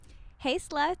Hey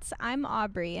sluts, I'm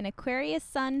Aubrey, an Aquarius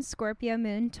Sun, Scorpio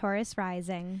Moon, Taurus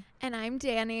Rising. And I'm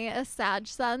Danny, a Sag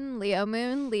Sun, Leo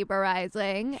Moon, Libra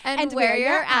Rising. And we're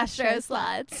your Astro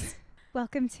Sluts.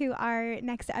 Welcome to our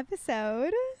next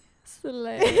episode.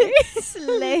 Slay.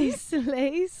 Slay.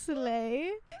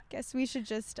 Guess we should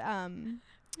just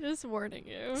warning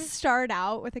you. start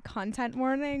out with a content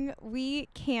warning. We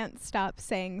can't stop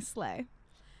saying slay.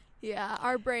 Yeah,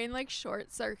 our brain like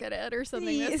short circuited or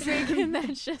something this Yes. week, and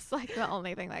that's just like the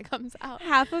only thing that comes out.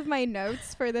 Half of my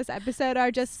notes for this episode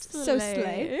are just so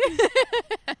slay.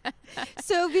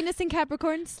 So Venus and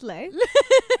Capricorn, slay.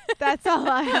 That's all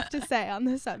I have to say on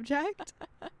the subject.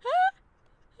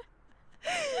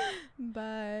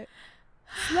 But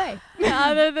slay.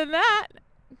 Other than that,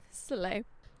 slay.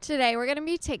 Today, we're going to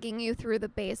be taking you through the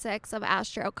basics of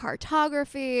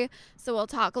astrocartography. So we'll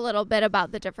talk a little bit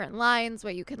about the different lines,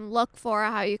 what you can look for,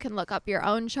 how you can look up your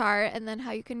own chart, and then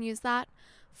how you can use that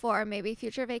for maybe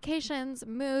future vacations,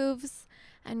 moves,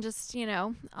 and just,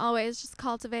 always just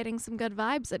cultivating some good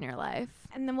vibes in your life.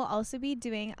 And then we'll also be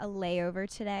doing a layover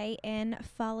today in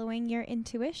following your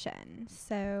intuition.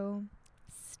 So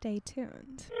stay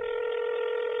tuned.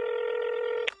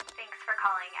 Thanks for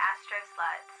calling Astro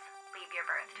Sluts. Leave your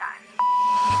birth time.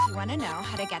 If you want to know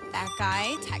how to get that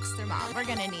guy, text their mom. We're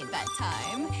going to need that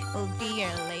time. We'll be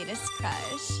your latest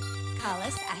crush. Call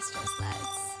us Astro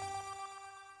Sluts.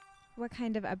 What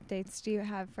kind of updates do you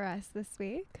have for us this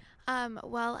week?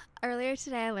 Well, earlier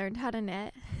today I learned how to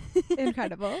knit.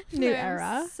 Incredible. New I'm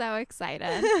era. So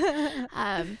excited.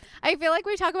 I feel like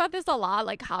we talk about this a lot,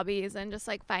 like hobbies and just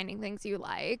like finding things you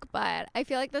like, but I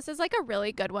feel like this is like a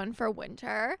really good one for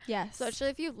winter. Yes. Especially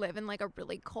if you live in like a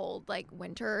really cold like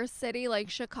winter city like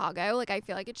Chicago. Like I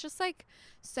feel like it's just like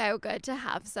so good to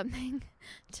have something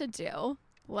to do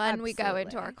when we go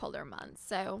into our Absolutely. colder months.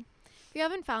 So if you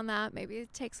haven't found that, maybe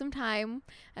take some time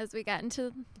as we get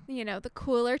into, the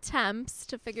cooler temps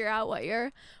to figure out what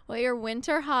your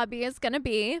winter hobby is going to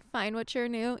be. Find what your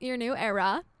new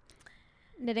era.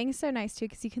 Knitting's so nice too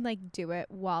because you can like do it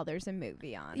while there's a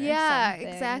movie on. Or Yeah, something,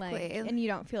 exactly. and you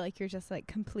don't feel like you're just like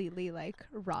completely like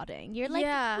rotting. You're like,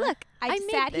 Yeah. look, I I made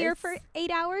sat here this. for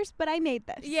 8 hours, but I made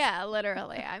this. Yeah,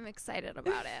 literally. I'm excited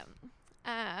about it.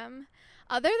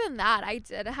 Other than that, I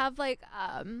did have like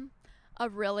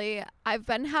I've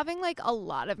been having like a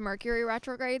lot of Mercury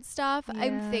retrograde stuff. Yeah.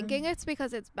 I'm thinking it's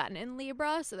because it's been in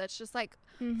Libra, so that's just like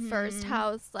first Mhm.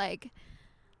 house, like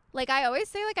I always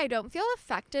say, like I don't feel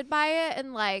affected by it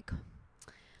and like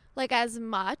as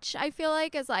much I feel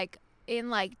like as like in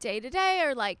like day to day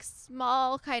or like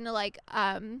small kind of like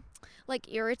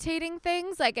irritating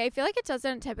things. Like I feel like it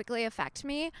doesn't typically affect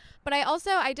me, but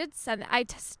I did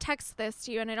text this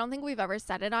to you, and I don't think we've ever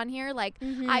said it on here. Like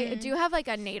I do have like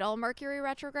a natal Mercury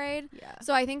retrograde, Yeah.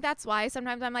 so I think that's why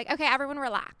sometimes I'm like, okay, everyone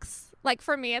relax. Like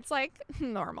for me, it's like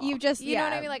normal. You've just, you know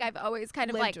what I yeah, mean? Like I've always kind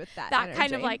of lived like with that kind of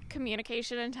energy. like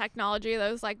communication and technology.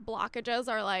 Those like blockages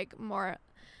are like more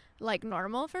like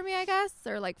normal for me, I guess,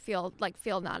 or like feel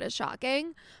not as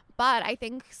shocking. But I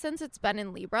think since it's been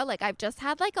in Libra, like I've just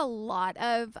had like a lot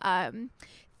of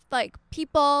like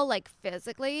people like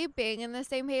physically being in the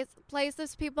same place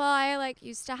as people I like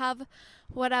used to have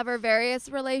whatever various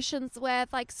relations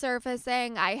with, like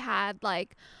surfacing. I had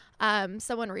like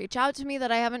someone reach out to me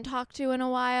that I haven't talked to in a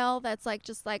while. That's like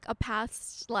just like a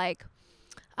past like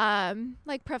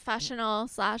professional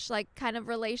 / like kind of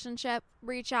relationship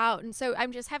reach out. And so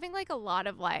I'm just having like a lot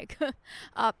of like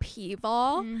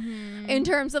upheaval in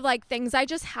terms of like things I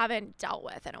just haven't dealt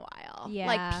with in a while. Yeah.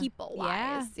 Like people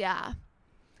wise. Yeah.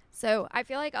 So I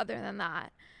feel like other than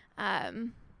that,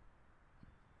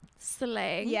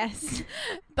 slaying. Yes.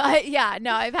 But yeah,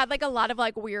 no, I've had like a lot of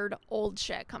like weird old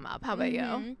shit come up. How about you?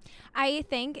 Mhm. I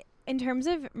think in terms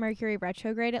of Mercury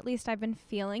retrograde, at least I've been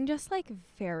feeling just like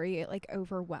very like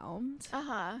overwhelmed.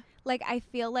 Uh-huh. Like I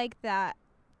feel like that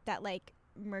like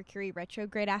Mercury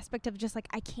retrograde aspect of just like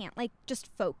I can't like just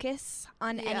focus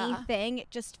on Yeah. anything.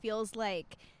 It just feels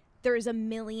like there's a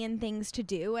million things to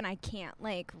do and I can't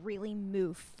like really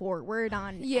move forward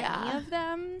on Yeah. any of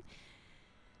them.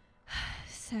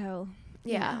 So,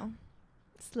 you Yeah. know,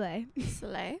 slay.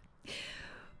 Slay.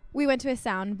 We went to a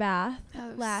sound bath That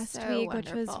was last so week,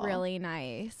 which was wonderful. really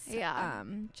nice. Yeah.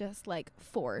 Just like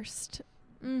forced.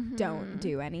 Mhm. Don't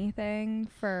do anything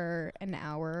for an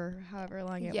hour, however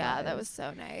long it was. Yeah, that was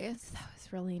so nice. That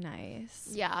was really nice.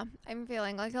 Yeah, I'm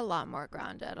feeling like a lot more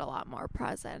grounded, a lot more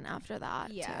present after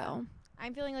that Yeah. too.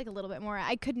 I'm feeling like a little bit more.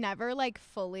 I never like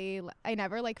fully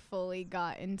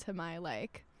got into my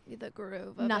like The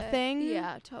groove of Nothing. it.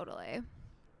 Yeah, totally.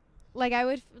 like I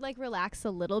would like relax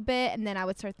a little bit, and then I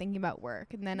would start thinking about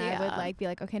work, and then I would Yeah. like be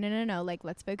like, okay, no, like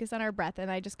let's focus on our breath.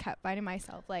 And I just kept finding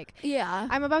myself like, Yeah.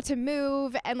 I'm about to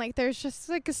move, and like there's just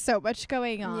like so much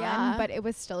going on. Yeah. But it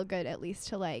was still good at least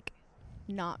to like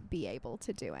not be able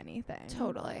to do anything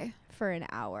Totally. for an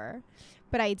hour.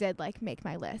 But I did like make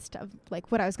my list of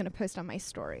like what I was going to post on my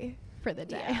story for the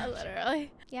day. Yeah,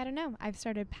 literally. Yeah, I don't know. I've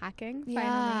started packing. Yeah,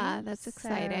 finally, that's so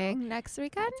exciting. Next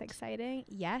weekend? That's exciting.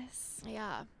 Yes.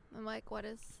 Yeah. I'm like, what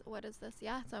is this?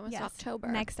 Yeah, it's almost Yes. October.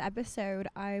 Next episode,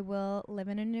 I will live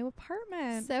in a new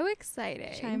apartment, So exciting.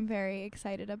 which I'm very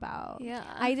excited about. Yeah.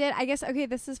 I did. I guess. Okay,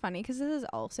 this is funny because this is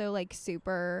also like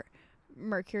super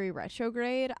Mercury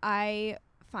retrograde. I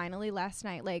finally last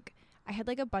night like I had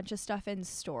like a bunch of stuff in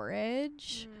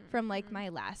storage from like Mhm. my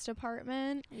last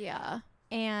apartment, Yeah.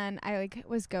 and I like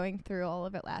was going through all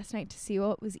of it last night to see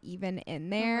what was even in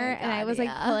there, and I God, was like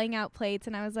yeah. pulling out plates,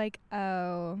 and I was like,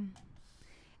 oh,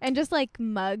 and just like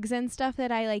mugs and stuff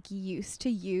that I like used to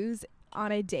use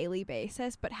on a daily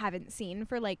basis but haven't seen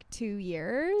for like 2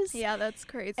 years. Yeah, that's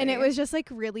crazy. And it was just like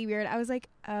really weird. I was like,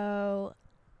 oh,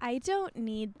 I don't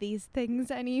need these things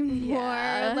anymore.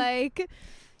 Yeah. Like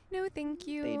no, thank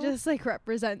you. they just like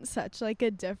represent such like a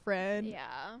different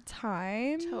yeah,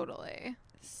 time. totally.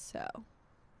 So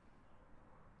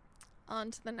On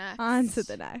to the next. on to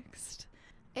the next.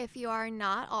 If you are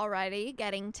not already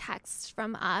getting texts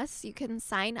from us, you can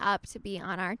sign up to be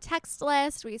on our text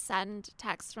list. We send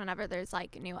text whenever there's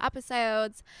like new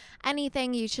episodes,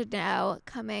 anything you should know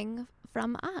coming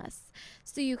from us.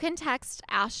 So you can text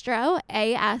Astro,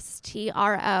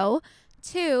 ASTRO,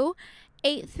 to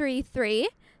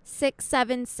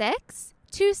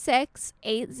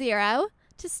 833-676-2680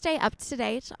 to stay up to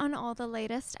date on all the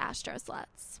latest Astro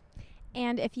sluts.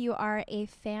 And if you are a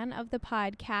fan of the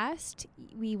podcast,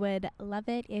 we would love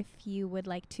it if you would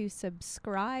like to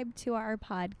subscribe to our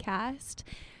podcast.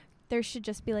 There should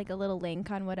just be like a little link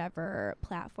on whatever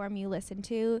platform you listen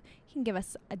to. You can give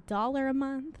us $1 a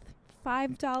month,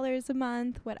 $5 a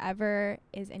month, whatever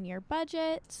is in your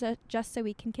budget, so just so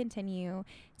we can continue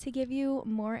to give you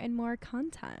more and more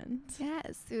content.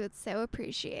 Yes, we would so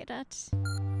appreciate it.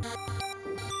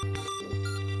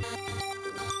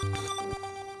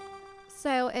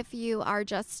 So if you are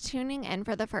just tuning in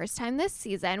for the first time this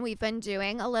season, we've been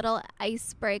doing a little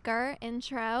icebreaker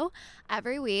intro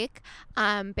every week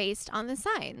based on the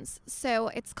signs. So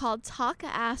it's called Talk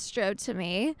Astro to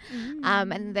Me.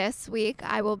 And this week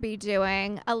I will be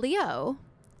doing a Leo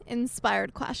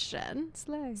inspired question.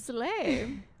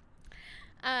 Slay.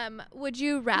 Would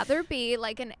you rather be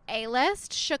like an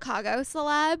A-list Chicago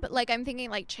celeb, like I'm thinking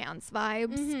like Chance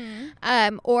vibes,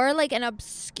 or like an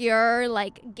obscure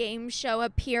like game show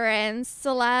appearance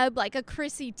celeb, like a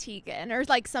Chrissy Teigen or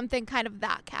like something kind of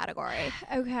that category?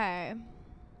 Okay.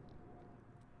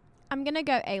 I'm going to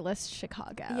go A-list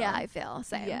Chicago. Yeah, I feel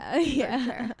same. Yeah, for yeah.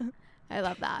 sure. I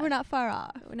love that. We're not far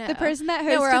off. No. The person that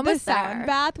No, we're hosted the almost sound there.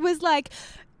 bath was like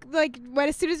when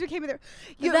as soon as we came in there,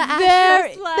 you're The Astro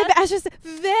very, slut. the Astro slut,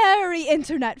 very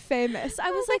internet famous.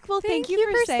 I was like, well, thank you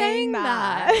for saying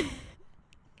that.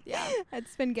 Yeah.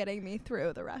 It's been getting me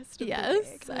through the rest of Yes,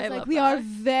 the week. I was like, love we are that.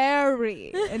 very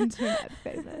internet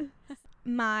famous.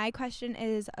 My question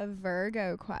is a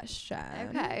Virgo question.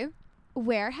 Okay.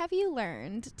 Where have you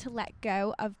learned to let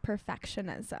go of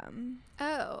perfectionism?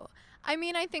 Oh, I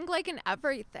mean, I think like in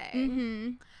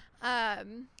everything.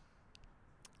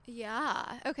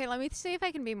 Yeah. Okay, let me see if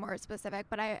I can be more specific,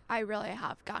 but I really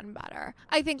have gotten better.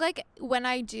 I think like when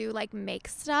I do like make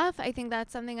stuff, I think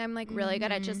that's something I'm like really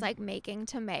good at, just like making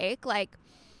to make. Like,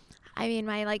 I mean,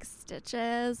 my like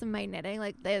stitches and my knitting,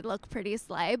 like they look pretty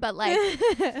slay, but like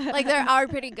like they are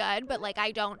pretty good, but like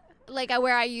I don't like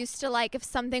where I used to like if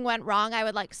something went wrong, I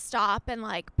would like stop and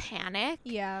like panic.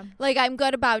 Yeah. Like I'm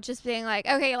good about just being like,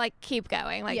 okay, like keep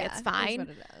going, like Yeah, it's is fine. what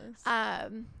it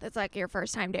is. It's like your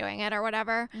first time doing it or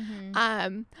whatever.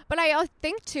 Mhm. But I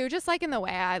think too, just like in the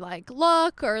way I like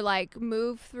look or like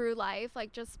move through life,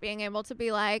 like just being able to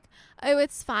be like, oh,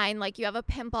 it's fine. Like you have a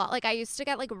pimple. Like I used to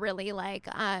get like really like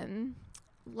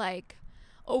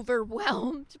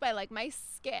overwhelmed by like my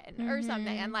skin or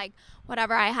something, and like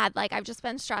whatever I had, like I've just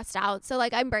been stressed out, so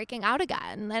like I'm breaking out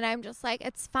again, and I'm just like,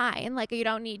 it's fine. Like you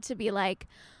don't need to be like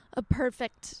a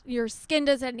perfect, your skin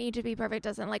doesn't need to be perfect,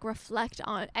 doesn't like reflect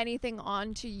on anything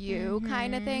onto you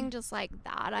kind of thing, just like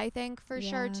that, I think for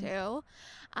sure too.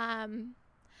 And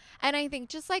I think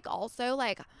just like also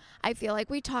like I feel like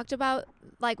we talk about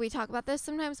this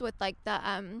sometimes with like the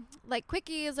like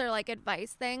quickies or like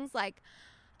advice things, like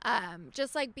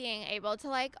just like being able to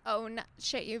like own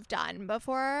shit you've done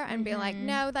before and be like,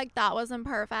 no, like that wasn't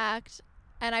perfect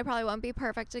and I probably won't be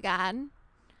perfect again,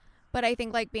 But I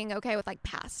think like being okay with like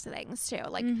past things too,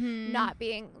 like not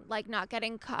being like not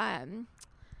getting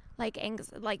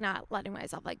like not letting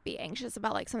myself like be anxious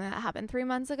about like something that happened 3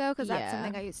 months ago, because that's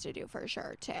something I used to do for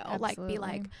sure too. Absolutely.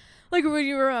 Like be like when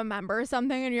you remember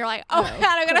something and you're like, oh my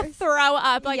God, I'm gonna throw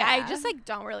up. Like I just like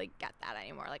don't really get that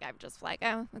anymore. Like I'm just like,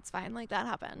 oh, it's fine. Like that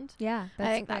happened. Yeah, I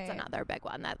think that's another big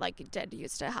one that like did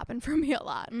used to happen for me a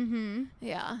lot.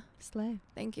 Yeah. Slay.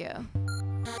 Thank you.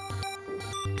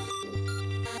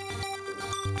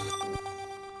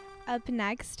 Up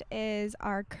next is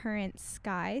our current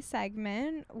sky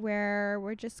segment, where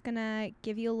we're just gonna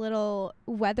give you a little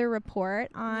weather report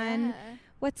on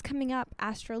what's coming up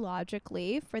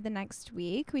astrologically for the next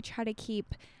week. We try to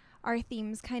keep our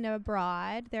themes kind of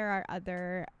broad. There are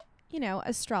other,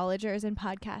 astrologers and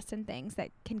podcasts and things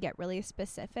that can get really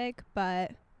specific,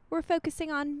 but we're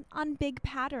focusing on big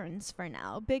patterns for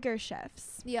now, bigger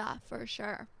shifts. Yeah, for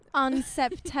sure. On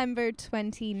September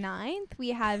 29th,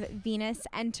 we have Venus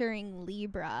entering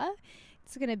Libra.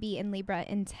 It's going to be in Libra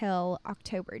until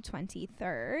October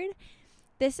 23rd.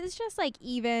 This is just like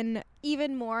even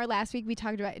more. Last week we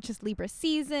talked about just Libra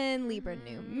season, Libra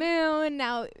new moon.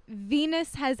 Now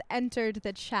Venus has entered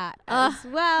the chat as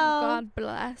well. God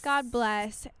bless. God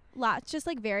bless. Lots, just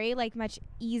like very like much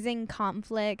easing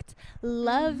conflict.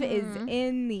 Love is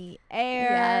in the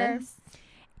air. Yes.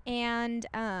 And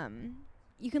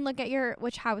you can look at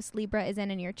which house Libra is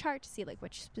in your chart to see like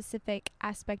which specific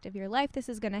aspect of your life this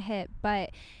is going to hit.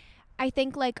 But I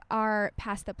think like our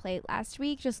Pass the Plate last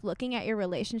week, just looking at your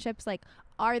relationships, like,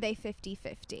 are they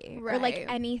 50-50? Right. Or like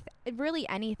really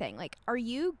anything. Like, are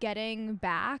you getting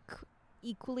back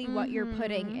equally what you're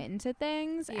putting into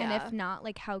things? Yeah. And if not,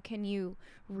 like, how can you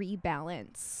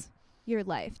rebalance your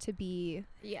life to be,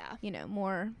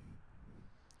 more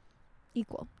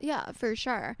equal? Yeah, for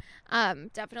sure.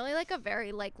 Definitely like a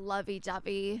very like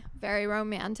lovey-dovey, very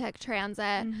romantic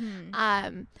transit.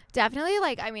 Definitely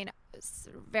like, I mean,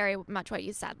 very much what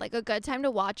you said, like a good time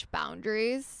to watch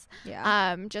boundaries.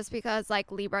 Yeah. Just because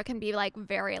like Libra can be like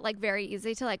very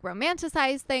easy to like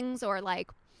romanticize things, or like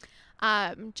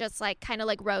just like kind of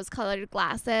like rose-colored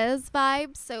glasses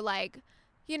vibes. So like,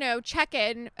 check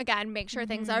in again, make sure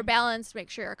things are balanced, make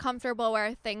sure you're comfortable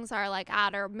where things are like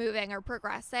at or moving or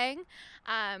progressing.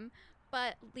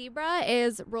 But Libra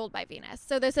is ruled by Venus.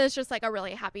 So this is just like a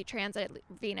really happy transit.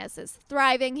 Venus is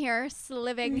thriving here,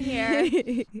 living here.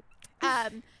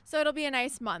 So it'll be a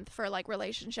nice month for like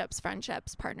relationships,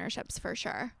 friendships, partnerships for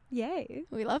sure. Yay.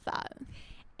 We love that.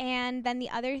 And then the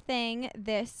other thing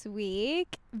this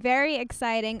week, very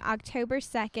exciting, October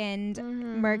 2nd,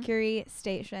 Mercury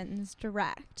stations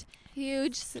direct.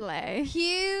 Huge slay.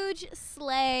 Huge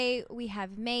slay. We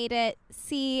have made it.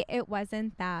 See, it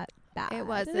wasn't that bad. It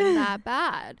wasn't that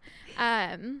bad.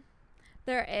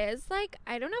 There is like,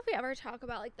 I don't know if we ever talk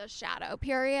about like the shadow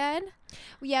period.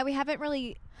 Yeah, we haven't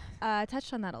really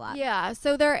touched on that a lot. Yeah,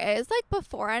 so there is like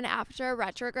before and after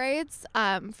retrogrades.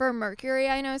 For Mercury,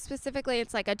 I know specifically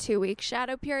it's like a 2-week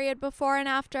shadow period before and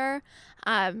after.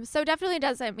 So definitely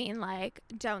doesn't mean like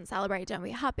don't celebrate, don't be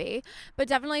happy, but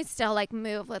definitely still like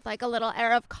move with like a little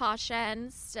air of caution.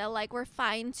 Still like we're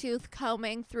fine-tooth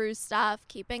combing through stuff,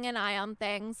 keeping an eye on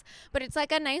things, but it's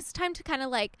like a nice time to kind of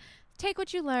like take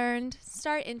what you learned,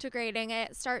 start integrating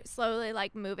it, start slowly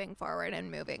like moving forward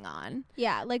and moving on.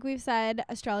 Yeah, like we've said,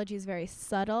 astrology is very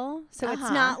subtle. So it's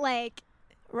not like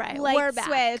we're back.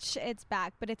 Switch, it's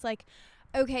back. But it's like,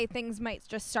 okay, things might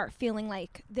just start feeling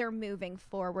like they're moving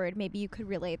forward. Maybe you could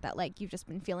relate that like you've just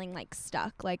been feeling like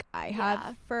stuck like I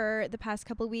have for the past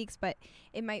couple of weeks, but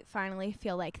it might finally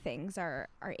feel like things are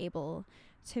able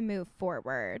to move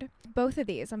forward. Both of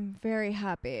these, I'm very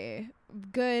happy.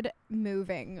 Good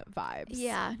moving vibes.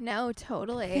 Yeah, no,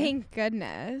 totally. Thank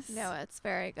goodness. No, it's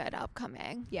very good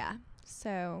upcoming. Yeah.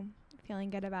 So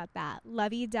feeling good about that.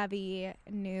 Lovey-dovey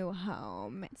new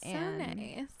home. So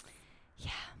nice.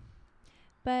 Yeah.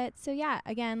 But so yeah,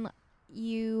 again,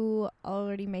 you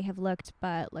already may have looked,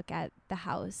 but look at the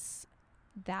house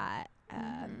that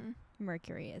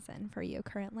Mercury is in for you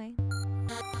currently.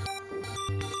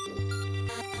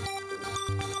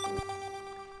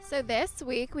 So this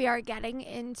week we are getting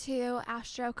into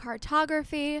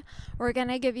astrocartography. We're going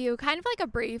to give you kind of like a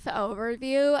brief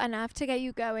overview, enough to get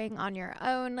you going on your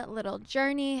own little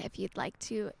journey if you'd like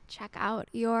to check out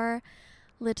your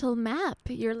little map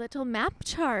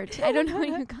chart. I don't know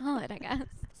what you call it, I guess.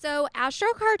 So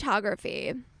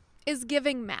astrocartography is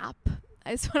giving map.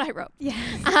 Is what I wrote.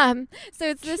 Yeah. So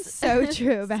it's this so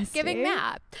true, bestie. Giving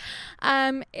map.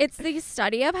 It's the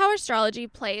study of how astrology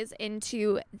plays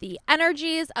into the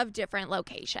energies of different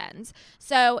locations.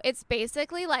 So it's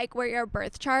basically like where your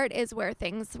birth chart is, where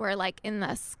things were like in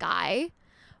the sky,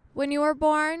 when you were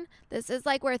born. This is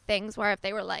like where things were if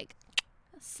they were like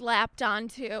slapped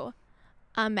onto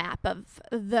a map of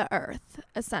the earth,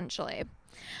 essentially.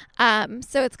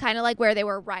 So it's kind of like where they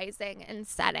were rising and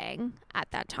setting at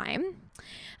that time.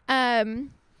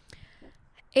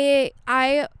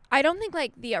 I don't think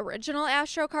like the original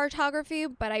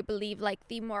astrocartography, but I believe like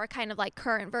the more kind of like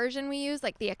current version we use,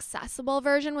 like the accessible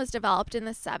version, was developed in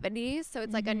the 70s. So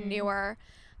it's like a newer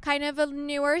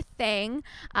thing.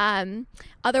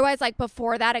 Otherwise, like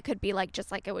before that, it could be like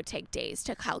just like it would take days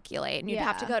to calculate, and you'd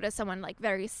have to go to someone like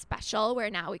very special, where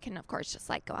now we can of course just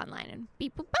like go online and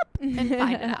beep boop boop and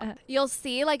find it out. You'll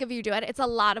see like if you do it, it's a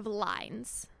lot of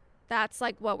lines. That's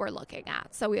like what we're looking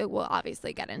at. So we will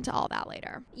obviously get into all that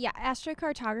later. Yeah,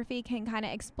 astrocartography can kind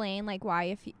of explain like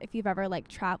why if you've ever like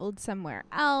traveled somewhere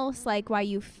else, like why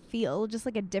you feel just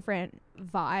like a different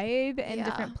vibe in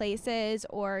different places,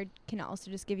 or can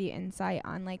also just give you insight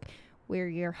on like where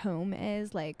your home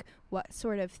is, like what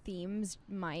sort of themes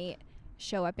might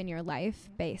show up in your life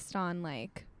based on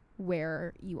like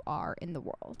where you are in the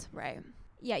world. Right.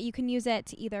 Yeah, you can use it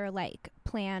to either like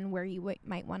plan where you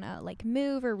might want to like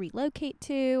move or relocate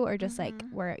to, or just like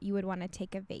where you would want to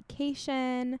take a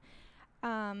vacation.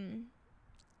 And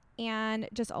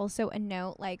just also a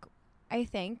note, like I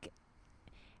think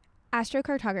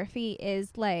astrocartography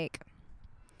is like,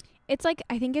 it's like,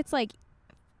 I think it's like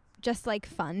just like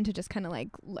fun to just kind of like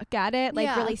look at it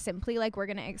like really simply, like we're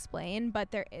gonna explain, but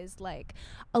there is like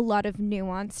a lot of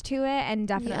nuance to it, and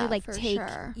definitely like take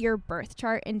your birth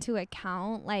chart into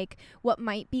account. Like what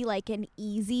might be like an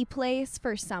easy place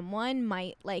for someone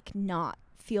might like not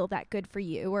feel that good for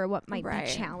you, or what might be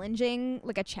challenging,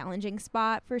 like a challenging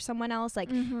spot for someone else. Like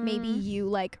maybe you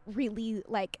like really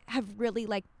like have really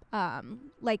like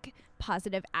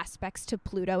positive aspects to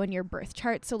Pluto in your birth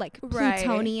chart, so like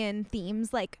Plutonian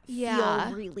themes like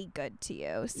feel really good to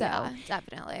you. So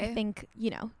definitely I think,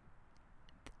 you know,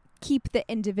 keep the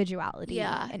individuality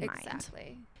in mind.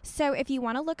 So if you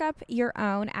want to look up your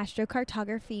own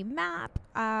astrocartography map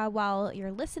while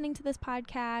you're listening to this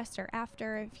podcast, or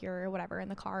after, if you're whatever in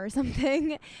the car or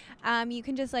something, you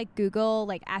can just like Google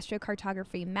like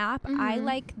astrocartography map. I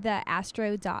like the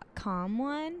astro.com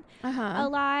one a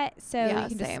lot. So you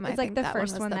can just, it's like the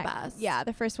first one that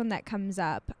the first one that comes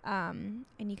up, and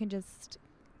you can just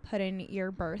put in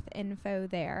your birth info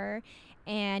there,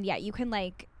 and you can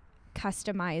like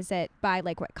customize it by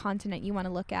like what continent you want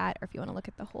to look at, or if you want to look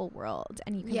at the whole world,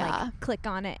 and you can like click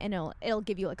on it and it'll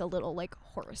give you like a little like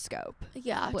horoscope.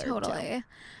 Totally.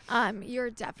 You're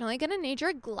definitely gonna need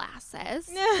your glasses.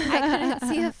 I couldn't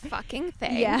see a fucking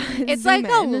thing. It's like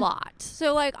a lot,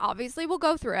 so like obviously we'll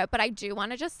go through it, but I do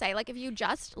want to just say, like, if you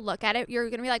just look at it, you're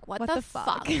gonna be like, what the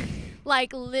fuck?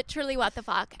 Like literally what the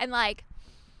fuck. And like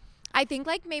I think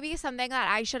like maybe something that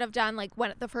I should have done like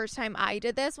when the first time I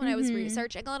did this, when I was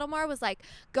researching a little more, was like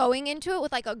going into it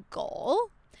with like a goal.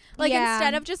 Like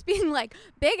instead of just being like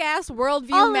big ass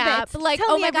worldview map, like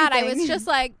oh my god, I was just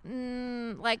like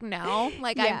like no,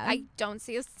 like I don't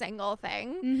see a single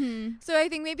thing. So I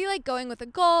think maybe like going with a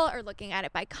goal, or looking at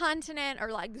it by continent,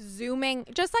 or like zooming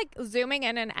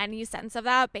in any sense of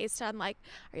that, based on like,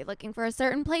 are you looking for a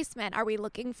certain placement? Are we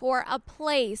looking for a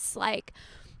place? Like,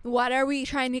 what are we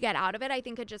trying to get out of it? I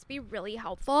think could just be really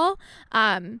helpful.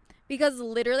 Because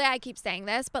literally, I keep saying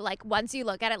this, but like once you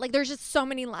look at it, like there's just so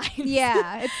many lines.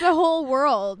 It's the whole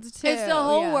world too. It's the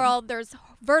whole world. There's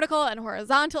vertical and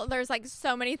horizontal. There's like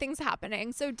so many things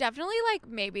happening. So definitely like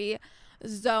maybe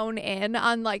zone in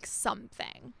on like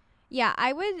something. Yeah,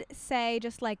 I would say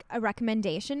just like a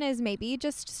recommendation is maybe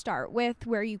just start with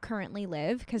where you currently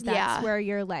live, because that's where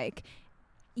you're like,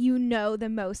 you know, the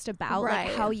most about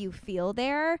like how you feel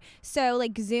there. So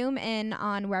like zoom in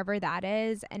on wherever that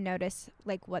is and notice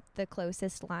like what the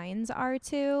closest lines are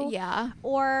to.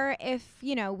 Or if,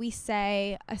 you know, we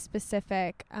say a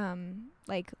specific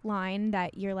like line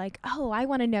that you're like, oh, I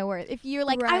want to know where, if you're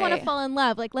like, I want to fall in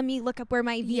love, like let me look up where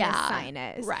my Venus sign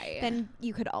is. Then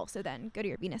you could also then go to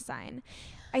your Venus sign.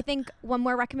 I think one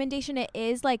more recommendation, it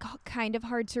is like kind of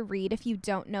hard to read if you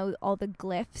don't know all the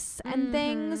glyphs and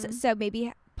things. So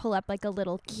maybe pull up like a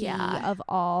little key of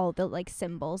all the like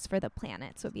symbols for the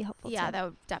planets would be helpful too. That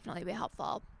would definitely be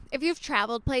helpful. If you've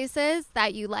traveled places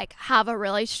that you like have a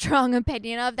really strong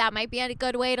opinion of, that might be a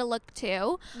good way to look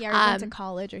too. Or went to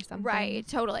college or something. Right,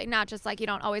 totally. Not just like, you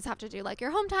don't always have to do like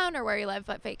your hometown or where you live,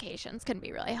 but vacations can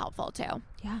be really helpful too.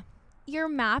 Your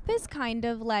map is kind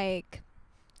of like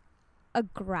a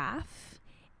graph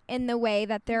in the way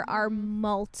that there are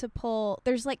multiple,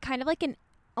 there's like kind of like an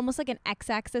almost like an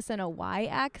x-axis and a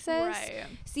y-axis. Right.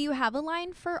 So you have a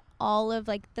line for all of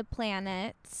like the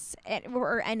planets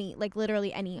or any, like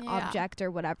literally any Yeah. object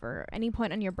or whatever. Any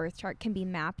point on your birth chart can be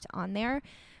mapped on there.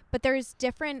 But there's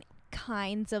different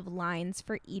kinds of lines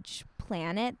for each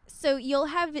planet. So you'll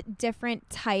have different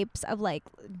types of like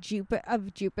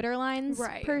Jupiter lines.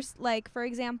 Right. Like for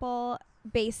example,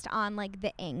 based on like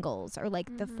the angles or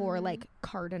like the 4 Mhm. like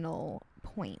cardinal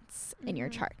points in your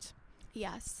Mhm. chart.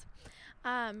 Yes.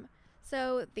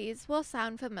 So these will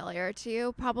sound familiar to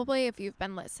you probably if you've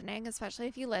been listening, especially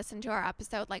if you listen to our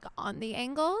episode like on the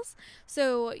angles.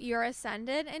 So your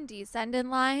ascendant and descendant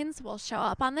lines will show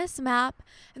up on this map,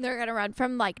 and they're going to run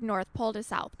from like North Pole to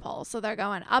South Pole. So they're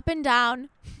going up and down.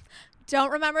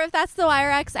 Don't remember if that's the Y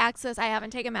or X axis. I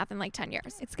haven't taken math in like 10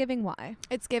 years. It's giving Y,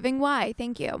 It's giving Y.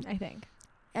 Thank you. I think.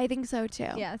 I think so too.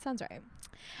 Yeah, that sounds right.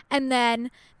 And then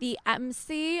the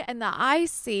MC and the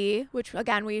IC, which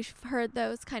again, we've heard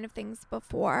those kind of things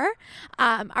before,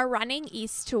 are running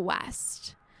east to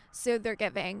west. So they're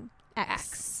giving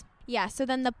X. Yeah, so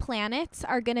then the planets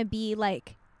are going to be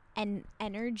like an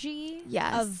energy,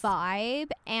 Yes. a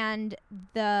vibe, and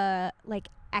the like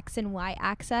X and Y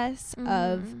axis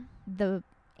of Mhm. the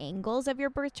angles of your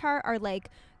birth chart are like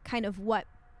kind of what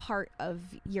part of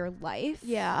your life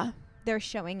Yeah. they're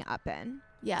showing up in.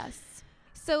 Yes.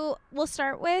 So we'll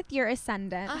start with your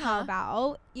ascendant. How Uh-huh.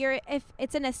 about if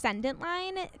it's an ascendant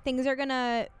line, things are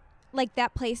gonna like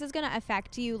that place is gonna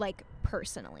affect you like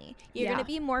personally. You're Yeah. gonna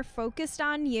be more focused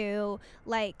on you.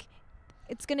 Like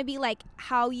it's gonna be like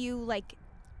how you like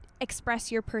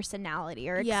express your personality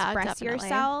or Yeah, express definitely.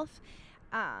 yourself.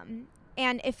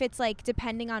 And if it's like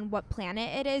depending on what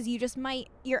planet it is,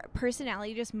 your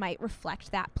personality just might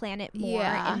reflect that planet more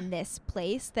Yeah. in this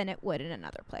place than it would in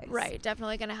another place. Right.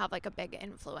 Definitely going to have like a big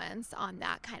influence on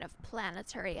that kind of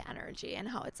planetary energy and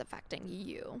how it's affecting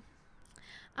you.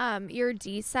 Your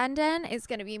descendant is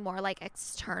going to be more like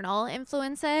external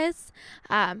influences,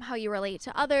 how you relate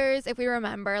to others. If we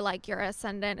remember, like your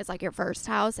ascendant is like your first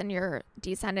house and your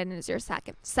descendant is your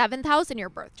seventh house in your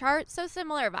birth chart. So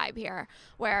similar vibe here,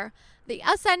 where the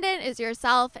ascendant is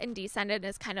yourself and descendant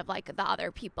is kind of like the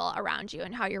other people around you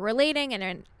and how you're relating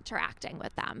and interacting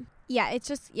with them. Yeah, it's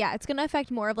going to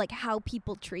affect more of like how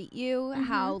people treat you,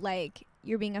 how like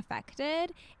you're being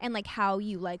affected, and like how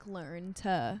you like learn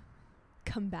to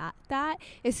combat that.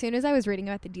 As soon as I was reading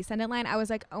about the descendant line, I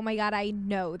was like, oh my God, I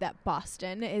know that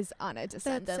Boston is on a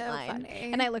descendant so line. funny.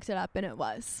 And I looked it up and it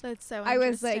was. That's so I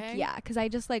was like, interesting. yeah, because I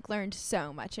just like learned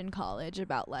so much in college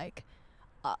about like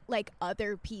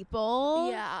other people.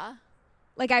 Yeah.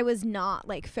 Like I was not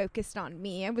like focused on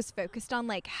me. I was focused on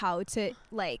like how to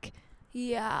like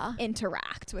Yeah.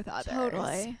 interact with others.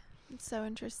 Totally. It's so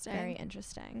interesting. Very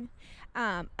interesting.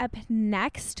 Up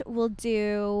next, we'll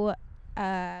do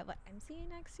what MC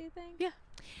next, do you think? Yeah.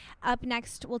 Up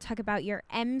next, we'll talk about your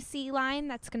MC line.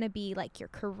 That's going to be like your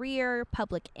career,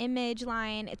 public image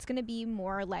line. It's going to be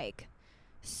more like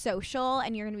social,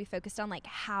 and you're going to be focused on like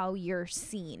how you're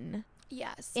seen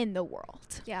Yes. in the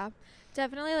world. Yeah.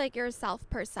 Definitely like your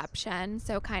self-perception.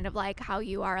 So kind of like how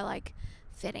you are like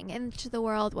fitting into the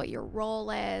world, what your role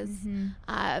is.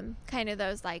 Kind of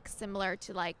those like similar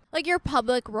to like your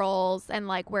public roles and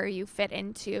like where you fit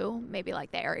into maybe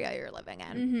like the area you're living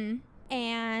in.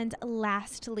 And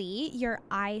lastly, your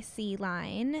IC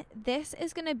line. This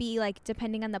is going to be like,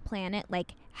 depending on the planet,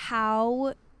 like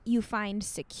how you find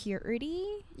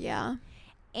security, Yeah.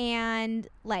 and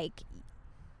like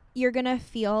you're going to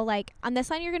feel like on this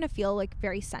line, you're going to feel like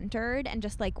very centered and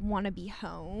just like want to be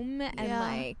home and Yeah.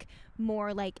 like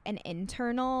more like an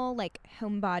internal like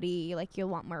homebody, like you'll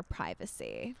want more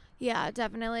privacy. Yeah,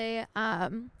 definitely.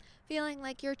 Feeling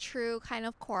like your true kind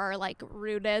of core, like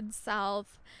rooted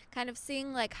self, kind of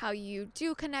seeing like how you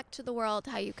do connect to the world,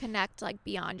 how you connect like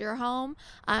beyond your home.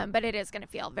 But it is going to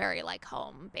feel very like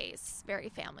home based, very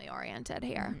family oriented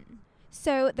here.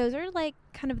 So those are like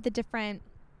kind of the different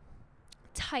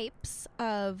types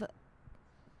of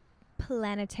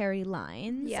planetary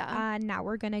lines. Yeah. Now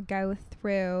we're going to go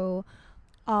through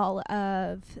all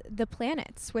of the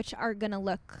planets, which are going to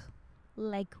look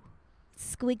like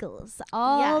squiggles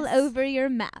all Yes. over your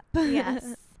map.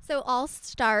 Yes. So I'll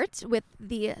start with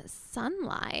the sun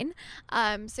line.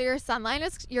 So your sun line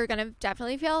is, you're going to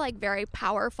definitely feel like very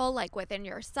powerful, like within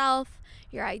yourself,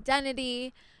 your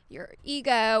identity, your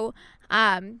ego.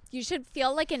 You should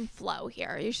feel like in flow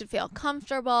here. You should feel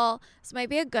comfortable. This might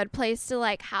be a good place to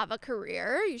like have a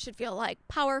career. You should feel like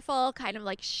powerful, kind of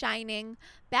like shining,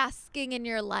 basking in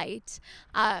your light.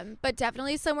 But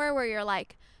definitely somewhere where you're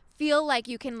like feel like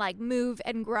you can like move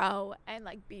and grow and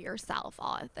like be yourself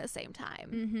all at the same time.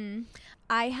 Mm-hmm.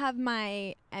 I have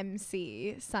my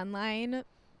MC Sunline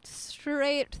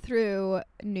straight through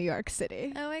New York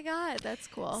City. Oh my God, that's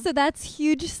cool. So that's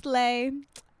huge slay.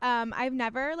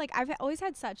 I've always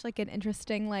had such like an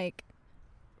interesting like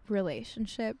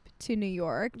relationship to New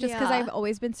York just because Yeah. I've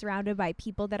always been surrounded by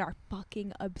people that are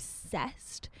fucking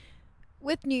obsessed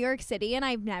with New York City, and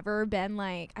I've never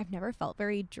felt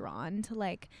very drawn to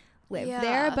like live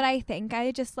there, Yeah. but I think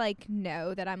I just like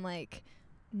know that I'm like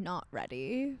not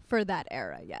ready for that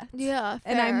era yet. Yeah,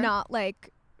 And I'm fair. not like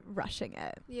rushing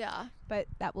it, Yeah, but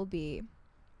that will be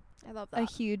I love a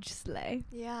that. huge slay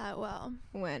Yeah, well,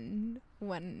 when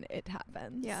it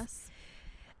happens. yes.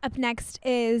 Up next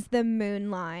is the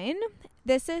moon line.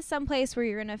 This is some place where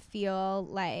you're gonna feel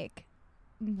like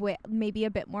maybe a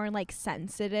bit more like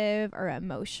sensitive or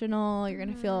emotional. You're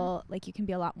gonna feel like you can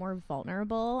be a lot more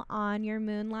vulnerable on your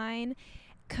moon line.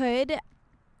 Could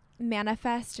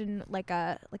manifest in like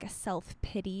a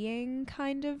self-pitying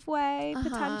kind of way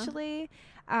potentially,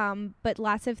 but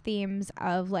lots of themes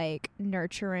of like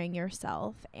nurturing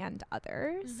yourself and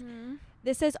others. Mhm.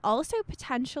 This is also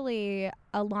potentially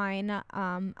a line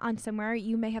on somewhere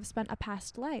you may have spent a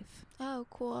past life. Oh,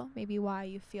 cool. Maybe why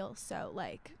you feel so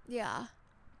like Yeah.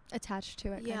 attached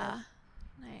to it. Yeah.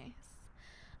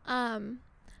 Nice.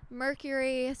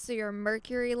 Mercury, so your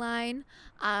Mercury line,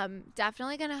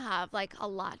 definitely gonna have like a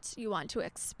lot you want to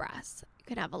express.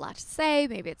 You can have a lot to say,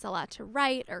 maybe it's a lot to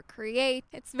write or create.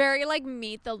 It's very like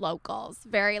meet the locals,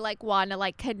 very like want to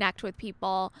like connect with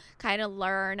people, kind of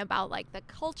learn about like the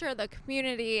culture, the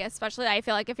community, especially I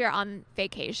feel like if you're on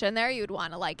vacation there, you'd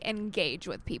want to like engage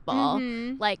with people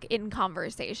Mhm. like in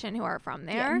conversation who are from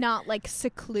there. Yeah, not like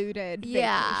secluded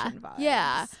Yeah, vacation vibes.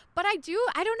 yeah. But I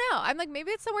don't know. I'm like,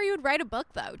 maybe it's somewhere you would write a book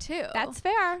though, too. That's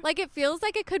fair. like, it feels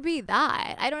like it could be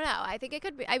that. I don't know. I think it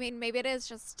could be. I mean, maybe it is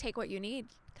just take what you need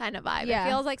kind of vibe. Yeah. It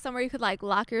feels like somewhere you could like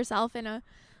lock yourself in a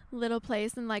little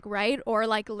place and like write or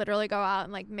like literally go out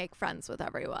and like make friends with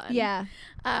everyone. Yeah,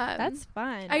 That's that's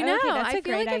fun. I know. Okay, that's I a feel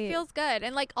great like idea. it feels good.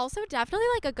 And like also definitely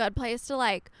like a good place to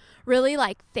like really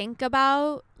like think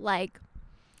about like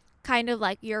kind of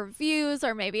like your views,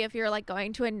 or maybe if you're like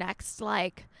going to a next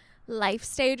like life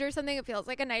stage or something, it feels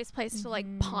like a nice place to like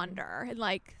ponder and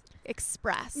like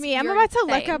express. Me, I'm your about to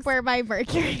look things. up where my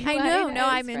Mercury I know. line No,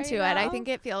 is I'm into right it. I now. think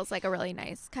it feels like a really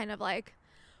nice kind of like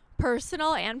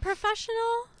personal and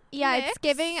professional. Yeah, mix. it's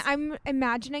giving. I'm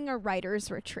imagining a writer's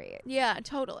retreat. Yeah,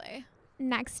 totally.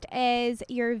 Next is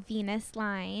your Venus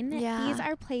line. Yeah. These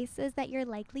are places that you're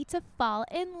likely to fall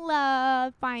in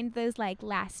love, find those like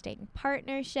lasting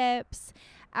partnerships,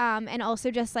 and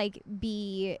also just like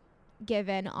be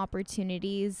given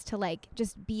opportunities to like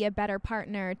just be a better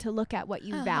partner, to look at what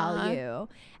you value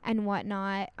and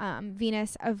whatnot.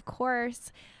 Venus, of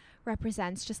course,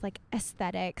 represents just like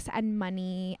aesthetics and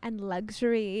money and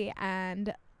luxury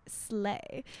and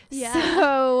slay. Yeah.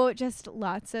 So just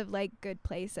lots of like good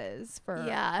places for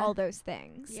Yeah. all those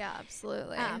things. Yeah,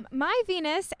 absolutely. My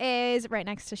Venus is right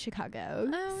next to Chicago.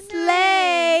 Oh,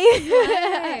 Slay.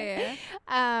 Slay.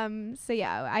 So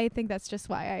yeah, I think that's just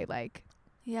why I like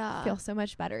Yeah. feel so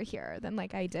much better here than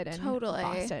like I did in Totally.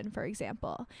 Boston, for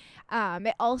example.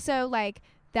 It also like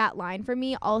that line for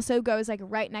me also goes like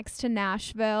right next to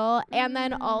Nashville and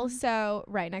then also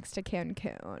right next to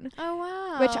Cancun. Oh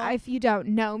wow. Which, if you don't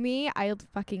know me, I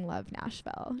fucking love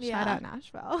Nashville. Shout Yeah. out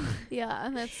Nashville. Yeah,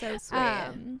 that's so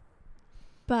sweet.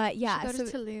 But yeah, Should go to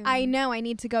so Tulum. I know I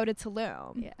need to go to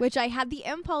Tulum, Yeah. which I had the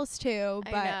impulse to,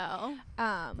 but I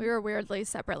know. We were weirdly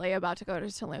separately about to go to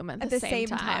Tulum at the same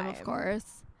time, of time.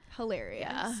 course.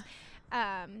 hilarious.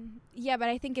 Yeah, but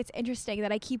I think it's interesting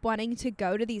that I keep wanting to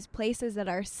go to these places that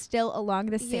are still along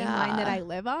the same line that Yeah. I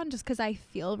live on, just because I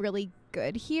feel really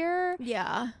good here.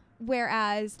 Yeah.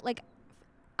 Whereas, like,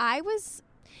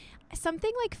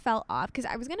 something like fell off because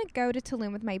I was gonna go to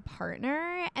Tulum with my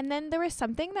partner, and then there was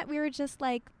something that we were just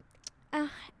like,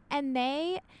 and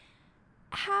they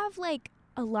have like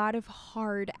a lot of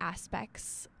hard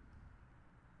aspects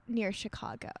near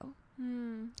Chicago.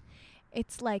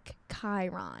 It's like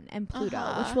Chiron and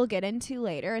Pluto, which we'll get into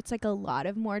later. It's like a lot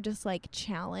of more just like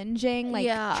challenging, like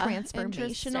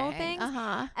transformational things.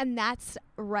 And that's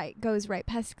goes right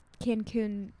past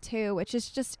Cancun too, which is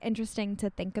just interesting to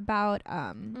think about.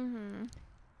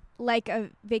 Like a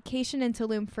vacation in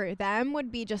Tulum for them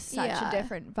would be just such a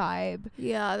different vibe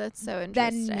Yeah, that's so than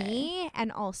interesting. me.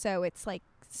 And also it's like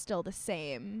still the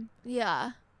same.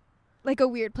 Yeah. like a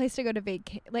weird place to go to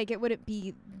vacation. Like it wouldn't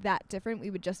be that different. We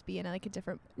would just be in like a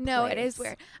different No, place. it is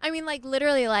weird. I mean, like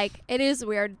literally, like it is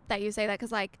weird that you say that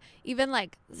because like even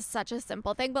like such a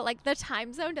simple thing, but like the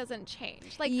time zone doesn't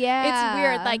change. Like it's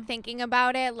weird like thinking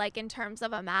about it like in terms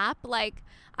of a map. Like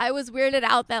I was weirded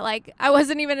out that like I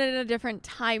wasn't even in a different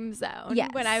time zone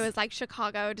when I was like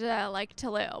Chicago to like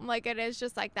Tulum. Like it is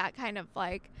just like that kind of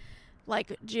like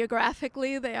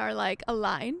geographically they are like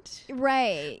aligned,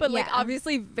 right? But like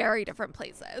obviously very different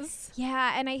places.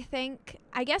 Yeah, and I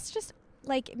guess just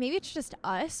like maybe it's just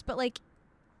us, but like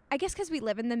I guess because we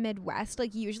live in the Midwest,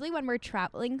 like usually when we're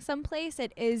traveling someplace,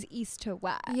 it is east to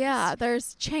west. Yeah,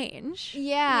 there's change.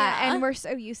 Yeah, and we're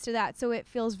so used to that, so it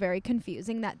feels very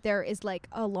confusing that there is like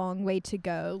a long way to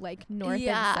go, like north and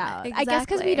south. Exactly. I guess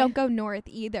because we don't go north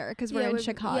either, because we're in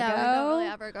Chicago. Yeah, we don't really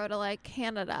ever go to like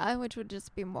Canada, which would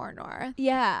just be more north.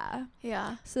 Yeah.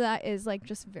 Yeah. So that is like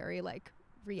just very like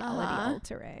reality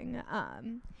altering.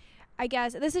 I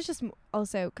guess this is just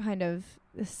also kind of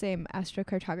the same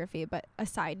astrocartography, but a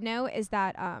side note is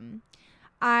that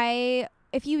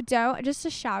if you don't, just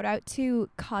a shout out to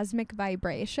Cosmic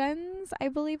Vibrations, I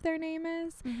believe their name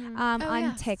is,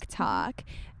 on TikTok.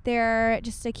 They're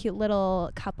just a cute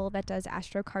little couple that does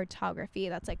astrocartography.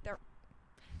 That's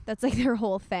like their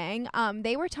whole thing.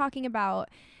 They were talking about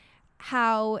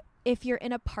how if you're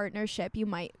in a partnership, you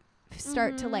might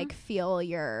start to like feel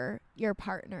your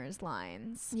partner's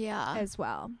lines as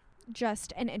well.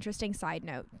 Just an interesting side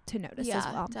note to notice as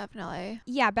well. Definitely.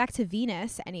 Yeah, back to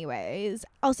Venus anyways.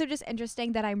 Also just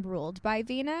interesting that I'm ruled by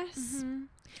Venus.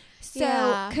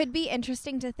 So could be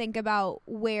interesting to think about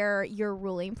where your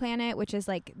ruling planet, which is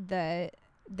like the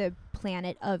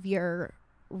planet of your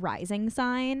rising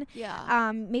sign,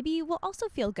 maybe you will also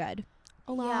feel good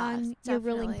along your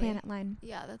ruling planet line.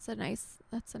 Yeah, that's a nice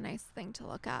thing to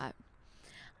look at.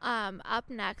 Up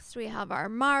next we have our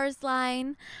Mars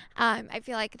line. I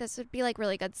feel like this would be like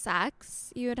really good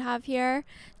sex you would have here.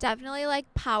 Definitely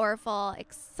like powerful,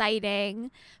 exciting,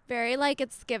 very like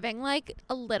it's giving like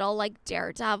a little like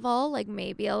daredevil, like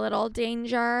maybe a little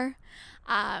danger.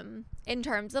 In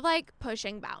terms of like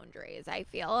pushing boundaries, I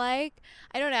feel like,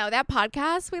 I don't know, that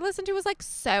podcast we listened to was like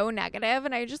so negative,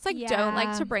 and I just like don't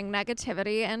like to bring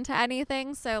negativity into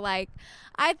anything. So like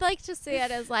I'd like to see it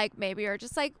as like maybe you're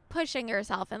just like pushing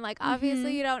yourself, and like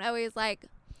obviously you don't always like,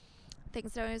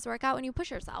 things don't always work out when you push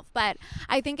yourself, but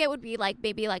I think it would be like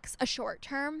maybe like a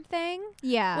short-term thing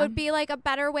would be like a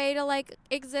better way to like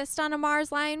exist on a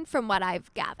Mars line from what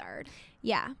I've gathered.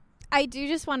 I do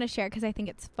just want to share, because I think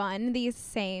it's fun, these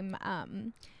same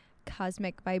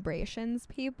Cosmic Vibrations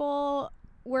people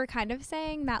were kind of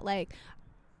saying that like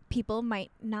people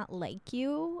might not like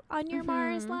you on your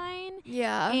Mars line.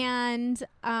 And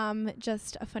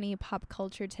just a funny pop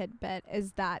culture tidbit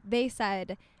is that they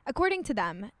said, according to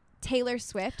them, Taylor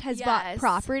Swift has bought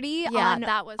property on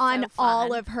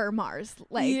all of her Mars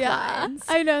lines.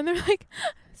 I know, and they're like,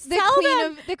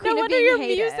 the queen of being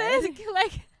hated. Music,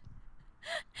 like,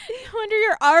 no wonder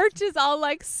your art is all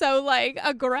like so like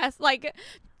aggressive, like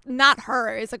not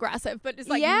her is aggressive, but it's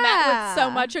like met with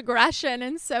so much aggression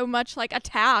and so much like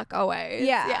attack always.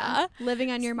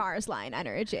 Living on your Mars line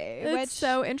energy. It's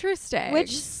so interesting.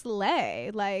 Which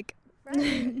slay, like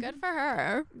good for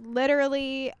her.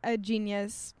 Literally a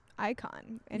genius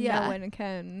icon, and no one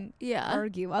can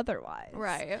argue otherwise.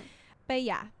 Right. But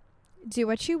do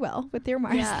what you will with your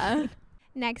Mars line.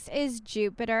 Next is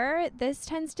Jupiter. This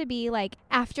tends to be like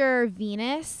after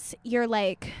Venus, your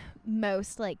like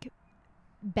most like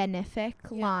benefic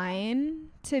line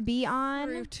to be on.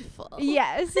 Fruitful.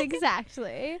 Yes,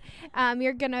 exactly.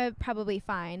 You're gonna probably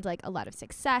find like a lot of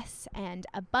success and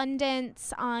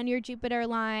abundance on your Jupiter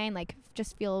line, like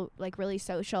just feel like really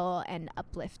social and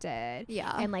uplifted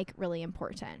and like really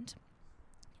important.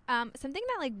 Something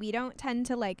that like we don't tend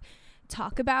to like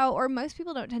talk about, or most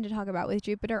people don't tend to talk about with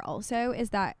Jupiter also, is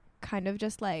that kind of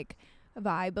just like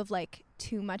vibe of like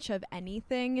too much of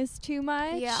anything is too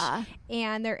much.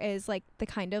 And there is like the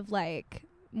kind of like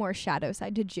more shadow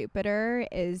side to Jupiter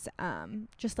is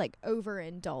just like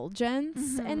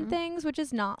overindulgence in things, which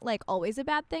is not like always a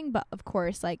bad thing, but of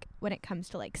course like when it comes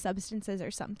to like substances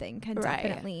or something can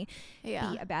definitely be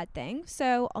a bad thing.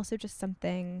 So also just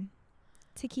something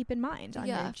to keep in mind on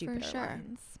your Jupiter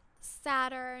lines.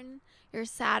 Saturn, your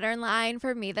Saturn line,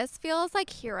 for me this feels like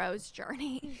hero's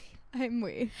journey. I'm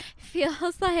weak.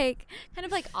 Feels like kind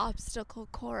of like obstacle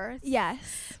course.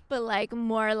 But like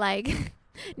more like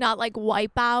not like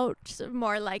wipeout,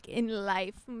 more like in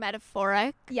life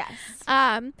metaphoric.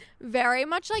 Very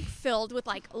much like filled with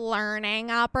like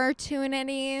learning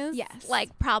opportunities.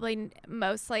 Like probably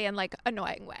mostly in like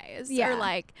annoying ways. Or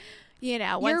like you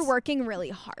know, You're once- working really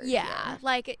hard. Yeah, here.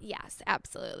 like, yes,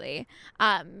 absolutely.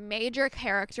 Major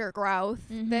character growth.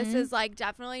 This Mhm. is like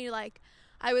definitely like,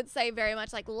 I would say very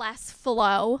much like less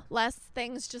flow, less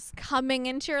things just coming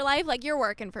into your life. Like, you're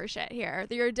working for shit here.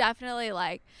 You're definitely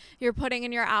like, you're putting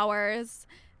in your hours.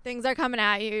 Things are coming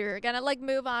at you. You're going to like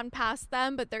move on past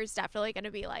them, but there's definitely going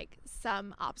to be like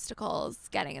some obstacles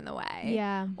getting in the way.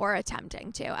 Yeah. Or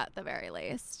attempting to, at the very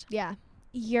least. Yeah.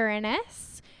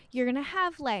 Uranus, you're going to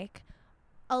have like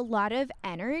a lot of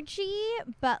energy,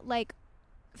 but like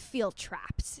feel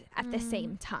trapped at the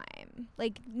same time.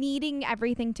 Like needing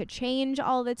everything to change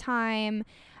all the time.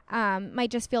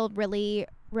 Might just feel really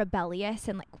rebellious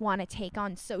and like want to take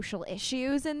on social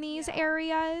issues in these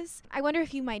areas. I wonder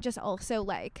if you might just also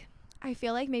like, I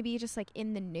feel like maybe just like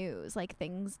in the news, like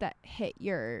things that hit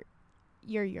your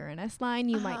Uranus line,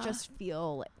 you might just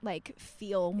feel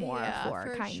more Yeah,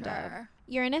 for kind of. sure.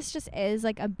 Uranus just is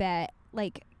like a bit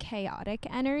like chaotic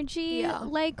energy, Yeah.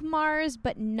 like Mars,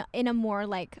 but in a more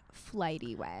like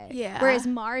flighty way. Yeah. Whereas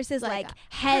Mars is Like like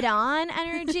head-on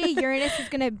energy. Uranus is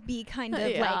gonna be kind of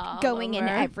Yeah, like going in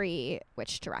over. every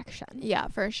which direction. Yeah,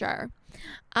 for sure.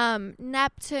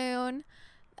 Neptune.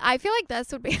 I feel like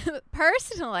this would be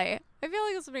personally. I feel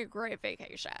like this would be a great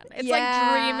vacation. It's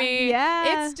Yeah, like dreamy.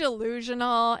 yeah. It's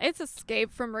delusional. It's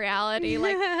escape from reality.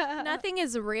 Like nothing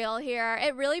is real here.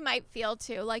 It really might feel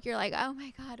too like you're like, oh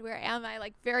my god, where am I?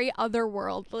 Like very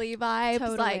otherworldly vibes.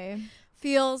 Totally. Like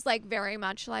feels like very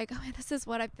much like, oh, this is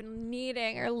what I've been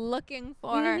needing or looking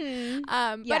for. Mhm.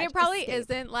 But Yeah, it probably escape.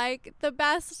 isn't like the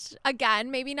best,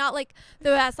 again, maybe not like the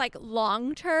best like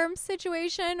long-term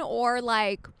situation, or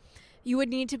like you would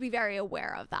need to be very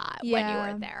aware of that when you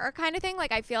Yeah. were there kind of thing.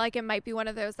 Like I feel like it might be one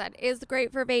of those that is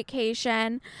great for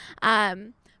vacation.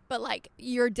 But like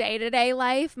your day-to-day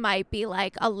life might be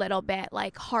like a little bit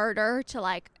like harder to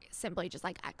like simply just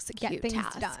like execute things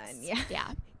tasks. done, yeah.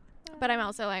 Yeah. But I'm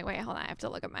also like, wait, hold on, I have to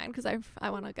look at mine because I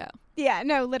want to go. Yeah,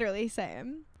 no, literally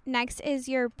same. Next is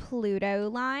your Pluto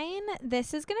line.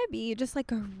 This is going to be just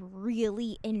like a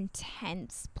really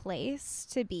intense place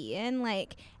to be in.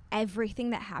 Like everything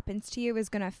that happens to you is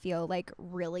going to feel like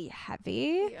really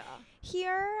heavy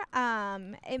here.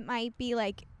 It might be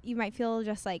like you might feel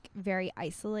just like very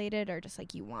isolated, or just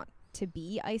like you want to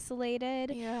be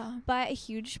isolated. Yeah. But a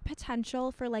huge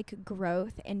potential for like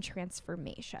growth and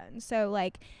transformation. So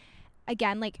like,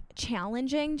 again, like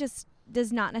challenging just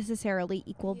does not necessarily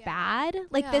equal bad.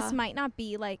 Like Yeah. this might not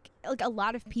be like a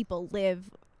lot of people live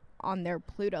on their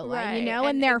Pluto line, you Right, know,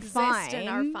 and they're exist fine. and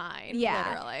are fine.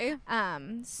 Yeah.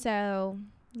 Literally. So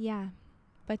yeah,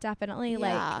 but definitely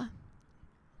like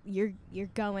you're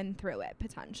going through it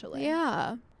potentially.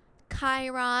 Yeah.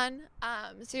 Chiron.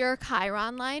 So your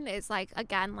Chiron line is like,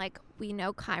 again, like we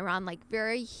know Chiron, like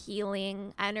very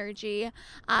healing energy.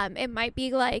 It might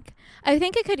be like, I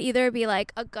think it could either be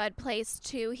like a good place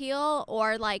to heal,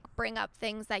 or like bring up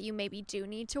things that you maybe do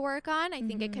need to work on. I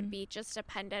think it could be just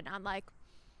dependent on like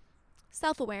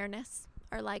self-awareness,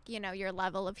 or like, you know, your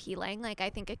level of healing. Like I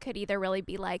think it could either really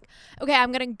be like, okay,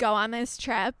 I'm gonna go on this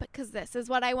trip because this is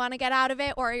what I want to get out of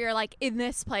it, or you're like in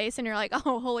this place and you're like,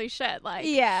 oh holy shit, like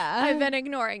Yeah. I've been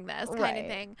ignoring this kind Right. of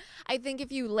thing. I think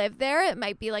if you live there, it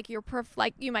might be like you're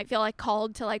like you might feel like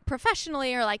called to like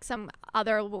professionally, or like some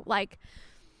other like,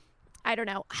 I don't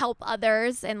know, help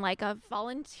others in like a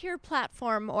volunteer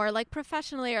platform, or like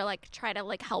professionally, or like try to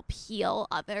like help heal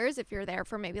others if you're there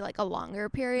for maybe like a longer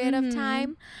period of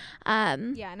time.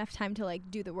 Yeah, enough time to like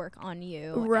do the work on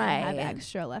you, Right. and have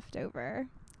extra left over.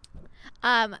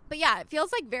 But yeah, it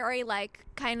feels like very like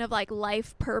kind of like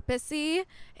life purposey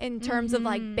in terms of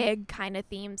like big kind of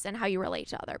themes and how you relate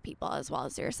to other people as well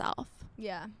as yourself.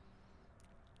 Yeah.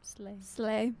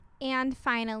 Slay. And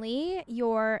finally,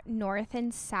 your north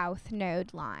and south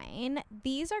node line.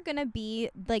 These are going to be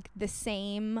like the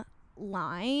same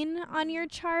line on your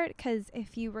chart, because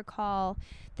if you recall,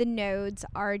 the nodes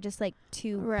are just like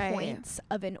 2 Right. points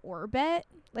of an orbit,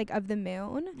 like of the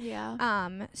moon.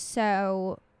 Yeah.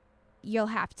 So you'll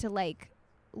have to like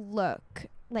look,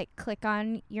 like click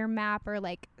on your map, or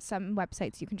like some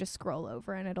websites you can just scroll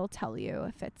over and it'll tell you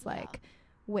if it's like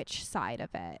which side of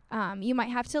it. You might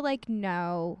have to like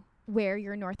know where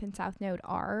your north and south node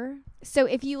are. So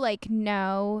if you like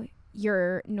know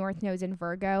your north node is in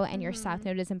Virgo and your south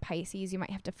node is in Pisces, you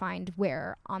might have to find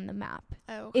where on the map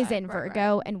is in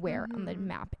Virgo and where on the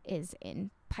map is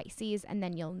in Pisces, and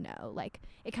then you'll know. Like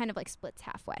it kind of like splits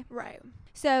halfway. Right.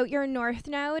 So your north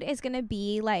node is going to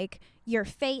be like your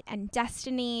fate and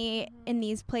destiny. In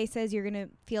these places, you're going to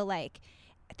feel like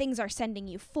things are sending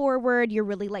you forward. You're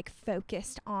really like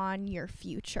focused on your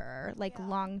future, like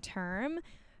long term.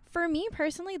 For me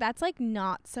personally, that's like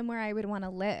not somewhere I would want to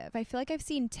live. I feel like I've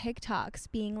seen TikToks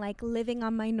being like living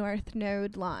on my North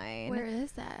Node line. Where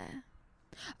is that?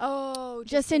 Oh,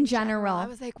 Just in general. I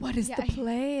was like, what is Yeah, the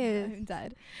place? I'm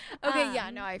dead. Okay, yeah,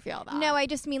 no, I feel that. No, I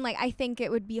just mean like I think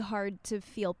it would be hard to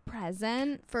feel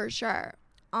present for sure.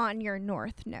 on your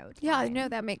North Node Yeah, line. no,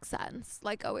 that makes sense.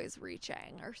 Like always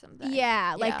reaching or something.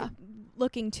 Yeah, like Yeah.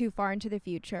 looking too far into the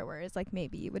future, whereas like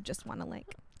maybe you would just want to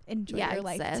like enjoy your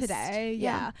life exist. today.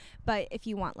 Yeah. But if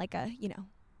you want like a,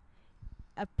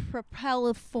 a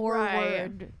propel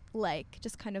forward, like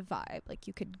just kind of vibe, like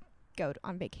you could go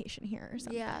on vacation here or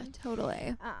something. Yeah,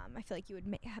 totally. I feel like you would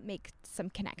make some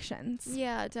connections.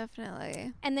 Yeah,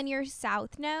 definitely. And then your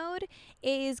South Node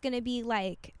is going to be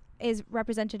like, is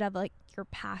representative of like your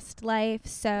past life.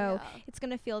 So Yeah. it's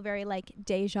going to feel very like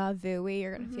deja vu-y.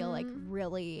 You're going to feel like Mhm.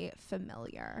 really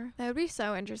familiar. That would be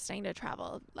so interesting to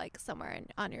travel like somewhere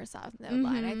on your South Node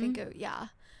line. I think,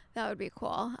 that would be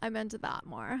cool. I'm into that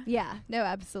more. Yeah, no,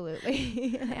 absolutely.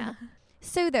 Yeah.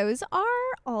 So those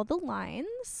are all the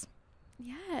lines.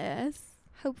 Yes.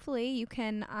 Hopefully you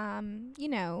can,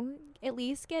 at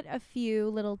least get a few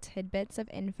little tidbits of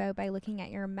info by looking at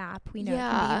your map. We know it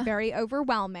can Yeah. be very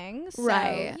overwhelming. So,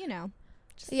 Right.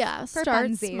 just Yeah, for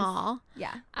start funsies. small.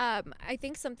 Yeah. I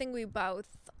think something we both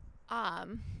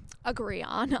agree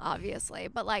on, obviously,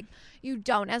 but like you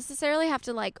don't necessarily have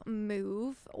to like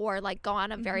move or like go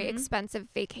on a very Mhm. expensive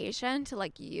vacation to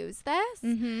like use this.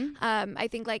 Mm-hmm. I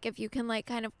think like if you can like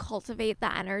kind of cultivate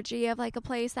the energy of like a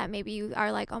place that maybe you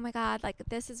are like, oh my God, like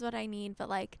this is what I need, but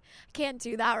like I can't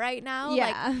do that right now.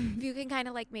 Yeah. Like if you can kind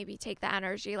of like maybe take the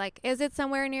energy, like is it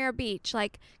somewhere near a beach?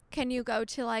 Like can you go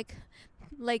to like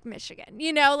Lake Michigan,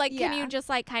 like can Yeah. you just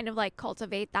like kind of like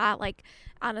cultivate that like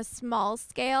on a small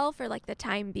scale for like the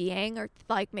time being, or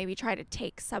like maybe try to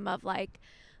take some of like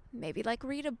maybe like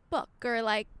read a book or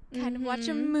like kind of watch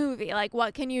a Mhm. movie, like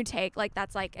what can you take like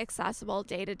that's like accessible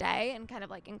day to day and kind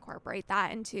of like incorporate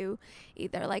that into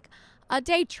either like a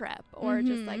day trip or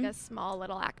just like Mhm. a small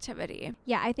little activity.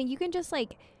 Yeah, I think you can just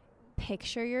like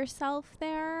picture yourself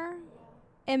there.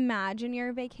 Imagine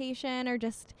your vacation, or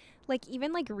just like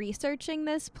even like researching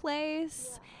this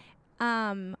place.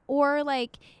 Or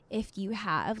like if you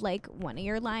have like one of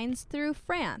your lines through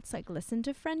France, like listen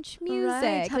to French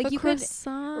music. Like you could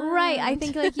Right. I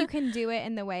think like you can do it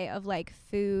in the way of like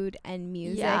food and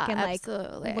music Yeah, and like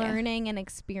absolutely. learning and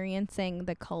experiencing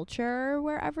the culture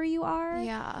wherever you are.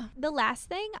 Yeah. The last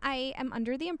thing, I am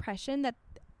under the impression that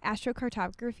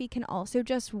astrocartography can also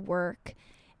just work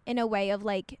in a way of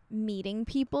like meeting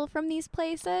people from these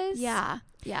places. Yeah.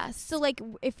 Yes. So like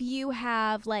if you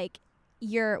have like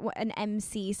an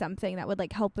MC something that would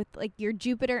like help with like your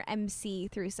Jupiter MC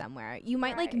through somewhere, you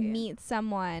might like Right. meet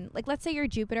someone, like let's say your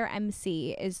Jupiter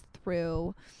MC is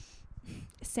through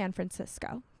San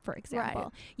Francisco, for example.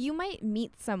 Right. You might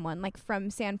meet someone like from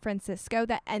San Francisco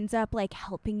that ends up like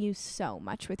helping you so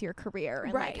much with your career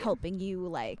and Right. like helping you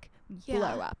like Yeah.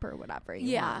 blow up or whatever you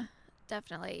Yeah. want.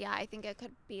 Definitely. Yeah. I think it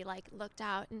could be like looked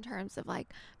out in terms of like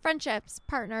friendships,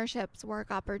 partnerships,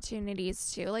 work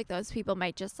opportunities too. Like those people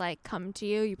might just like come to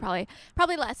you. You probably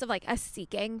less of like a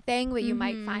seeking thing, but you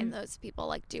might find those people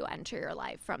like do enter your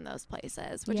life from those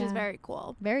places, which is Yeah. very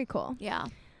cool. Very cool. Yeah.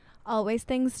 Always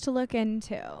things to look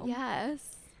into.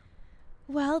 Yes.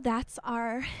 Well, that's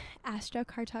our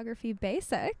astrocartography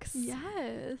basics.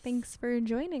 Yes. Thanks for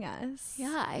joining us.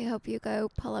 Yeah. I hope you go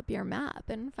pull up your map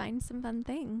and find some fun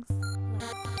things.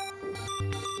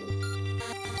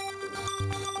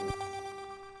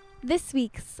 This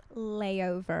week's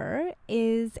layover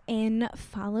is in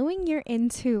following your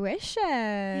intuition.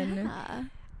 Yeah.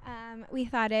 We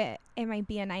thought it might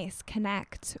be a nice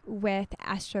connect with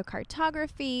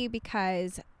astrocartography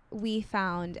because we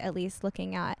found, at least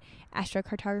looking at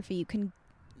astrocartography, you can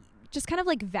just kind of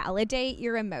like validate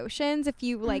your emotions if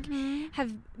you like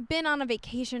have been on a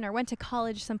vacation or went to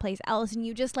college someplace else and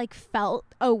you just like felt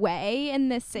away in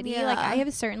this city. Like I Yeah.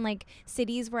 have certain like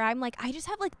cities where I'm like, I just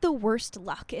have like the worst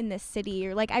luck in this city,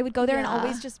 or like I would go there and Yeah.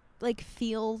 always just like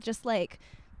feel just like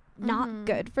not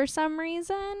good for some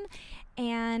reason.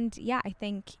 And yeah, I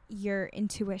think your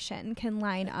intuition can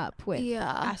line up with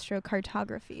Yeah.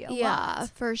 astrocartography a Yeah, lot.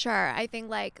 for sure. I think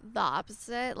like the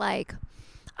opposite, like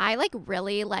I like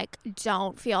really like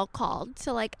don't feel called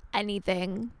to like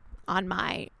anything in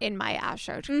my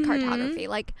astrocartography.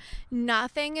 Like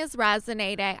nothing is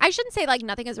resonating. I shouldn't say like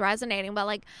nothing is resonating, but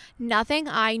like nothing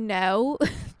I know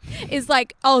is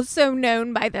like also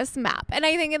known by this map. And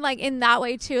I think in that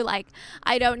way too, like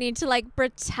I don't need to like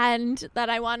pretend that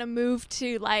I want to move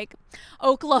to like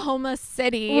Oklahoma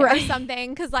City or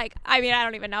something, because like I mean I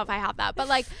don't even know if I have that, but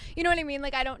like you know what I mean,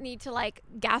 like I don't need to like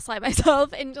gaslight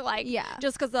myself into like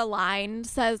just because the line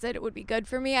says that it would be good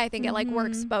for me. I think it like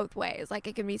works both ways. Like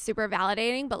it can be super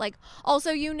validating, but like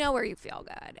also you know where you feel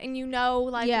good and you know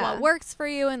like what works for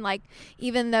you, and like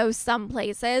even though some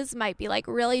places might be like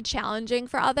really challenging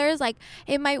for others, like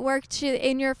it might work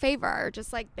in your favor,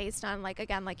 just like based on like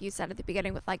again like you said at the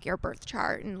beginning with like your birth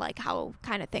chart and like how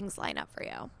kind of things line up for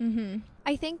you.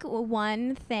 I think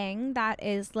one thing that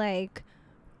is like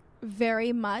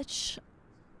very much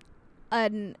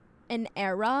an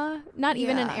era, not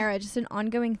even an era, just an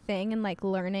ongoing thing, and like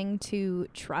learning to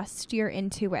trust your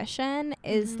intuition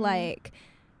is like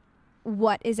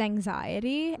what is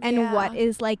anxiety and what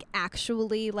is like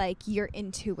actually like your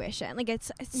intuition. Like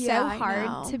it's so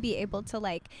hard to be able to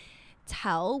like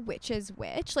tell which is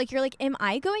which. Like you're like, am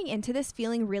I going into this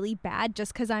feeling really bad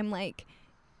just because I'm like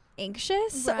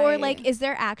anxious, or like is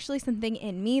there actually something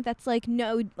in me that's like,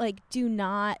 no, like do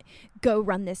not go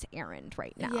run this errand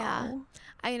right now?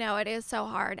 I know it is so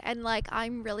hard, and like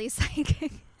I'm really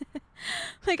psychic.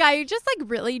 Like I just like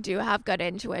really do have good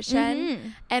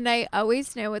intuition, and I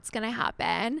always know what's gonna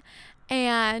happen,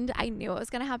 and I knew it was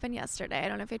gonna happen yesterday. I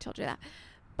don't know if I told you that,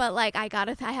 but like I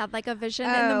had like a vision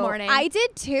in the morning. I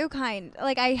did too,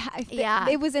 like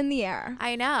it was in the air.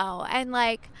 I know, and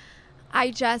like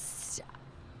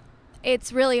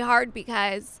it's really hard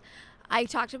because I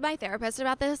talk to my therapist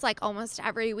about this like almost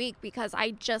every week, because I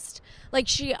just like,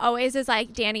 she always is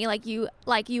like, Danny, like you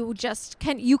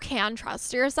can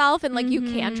trust yourself, and like you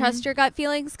can trust your gut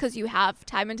feelings because you have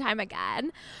time and time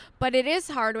again. But it is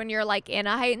hard when you're like in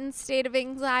a heightened state of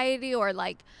anxiety, or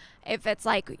like if it's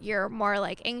like you're more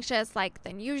like anxious like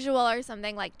than usual or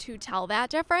something, like to tell that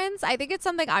difference. I think it's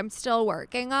something I'm still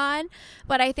working on,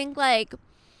 but I think like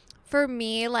for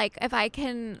me, like if I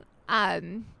can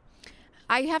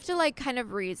I have to like kind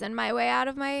of reason my way out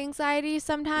of my anxiety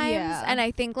sometimes. And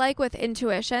I think like with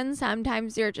intuition,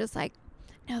 sometimes you're just like,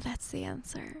 no, that's the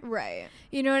answer. Right.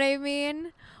 You know what I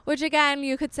mean? Which again,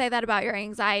 you could say that about your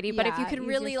anxiety, but if you can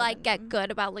really like get good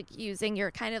about like using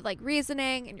your kind of like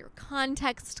reasoning and your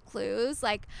context clues,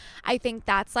 like I think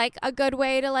that's like a good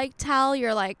way to like tell.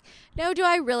 You're like, no, do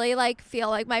I really like feel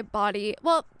like my body,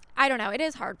 well, I don't know. It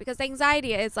is hard because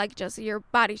anxiety is like just your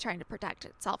body trying to protect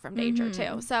itself from danger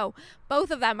too. So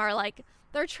both of them are like,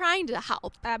 they're trying to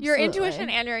help. Absolutely. Your intuition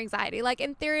and your anxiety. Like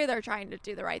in theory, they're trying to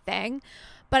do the right thing.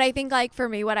 But I think like for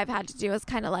me, what I've had to do is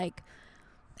kind of like,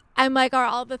 I'm like, are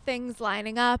all the things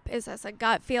lining up? Is this a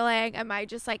gut feeling? Am I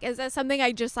just like, is this something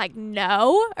I just like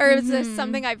know? Or is this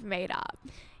something I've made up?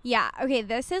 Yeah. Okay.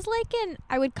 This is like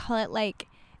I would call it like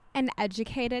an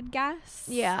educated guess.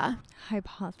 Yeah.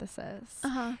 Hypothesis.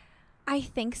 I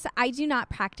think so. I do not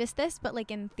practice this, but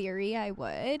like in theory I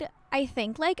would. I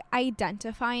think like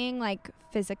identifying like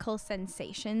physical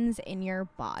sensations in your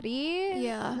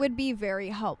body would be very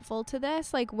helpful to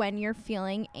this. Like when you're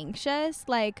feeling anxious,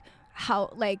 like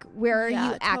how, like where are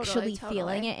you actually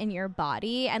feeling it in your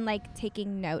body, and like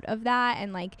taking note of that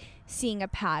and like seeing a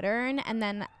pattern. And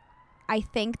then I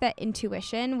think that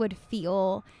intuition would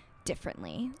feel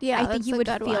differently. I think you would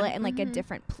feel it in like a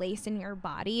different place in your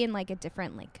body, and like a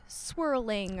different like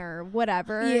swirling or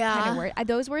whatever kind of word.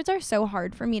 Those words are so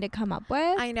hard for me to come up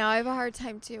with. I know. I have a hard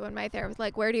time too when my therapist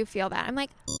like, where do you feel that? I'm like,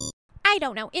 I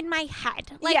don't know, in my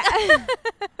head. Like I'm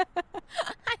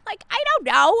like, I don't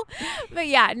know. But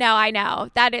yeah, no, I know.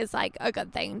 That is like a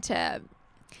good thing to,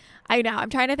 I know. I'm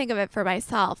trying to think of it for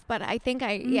myself, but I think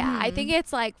I think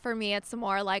it's like, for me it's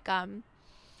more like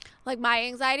my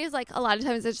anxiety is like a lot of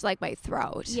times it's just like my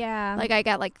throat. Yeah. Like I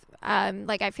get like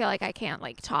I feel like I can't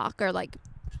like talk or like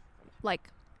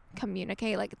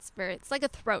communicate. Like it's like a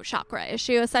throat chakra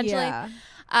issue essentially.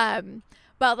 Yeah.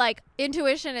 But like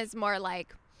intuition is more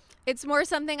like, it's more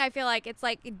something I feel like it's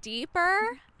like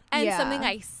deeper and something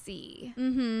I see.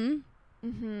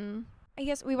 I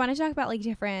guess we want to talk about like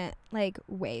different like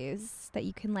ways that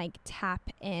you can like tap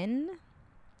in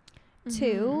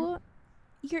to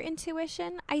your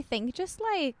intuition. I think just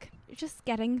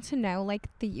getting to know like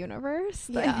the universe.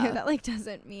 I know that like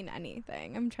doesn't mean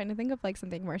anything. I'm trying to think of like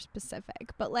something more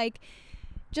specific, but like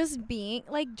just being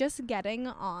like, just getting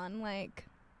on like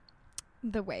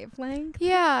the wavelength.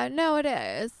 Yeah, no, it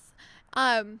is.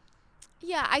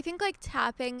 Yeah, I think like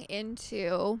tapping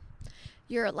into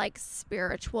your like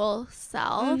spiritual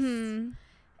self.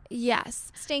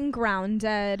 Yes. Staying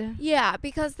grounded. Yeah,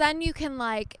 because then you can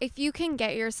like, if you can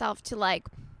get yourself to like,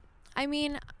 I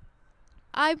mean,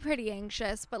 I'm pretty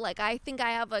anxious, but like I think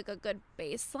I have like a good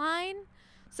baseline.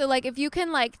 So like if you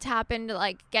can like tap into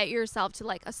like get yourself to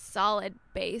like a solid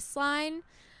baseline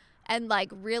and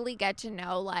like really get to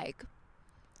know like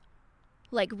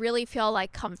really feel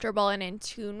like comfortable and in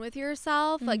tune with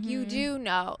yourself, like you do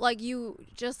know, like you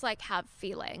just like have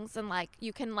feelings and like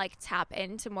you can like tap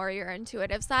into more your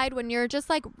intuitive side when you're just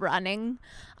like running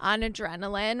on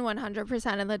adrenaline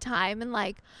 100% of the time and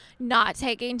like not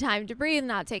taking time to breathe,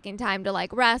 not taking time to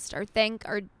like rest or think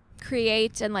or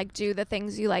create and like do the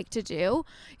things you like to do.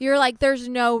 You're like there's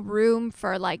no room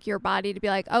for like your body to be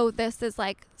like, oh, this is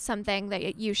like something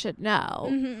that you should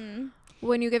know.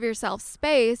 When you give yourself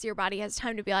space, your body has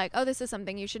time to be like, oh, this is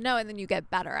something you should know, and then you get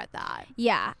better at that.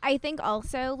 Yeah, I think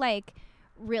also like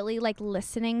really like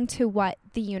listening to what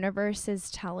the universe is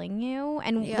telling you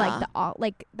and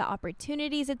like the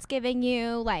opportunities it's giving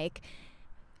you, like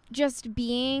just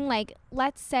being like,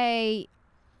 let's say,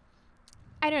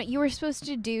 I don't know, you were supposed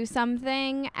to do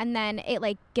something and then it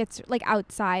like gets like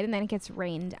outside and then it gets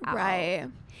rained out. Right.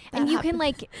 And you can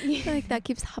like I feel like that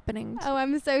keeps happening. Oh,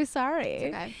 I'm so sorry.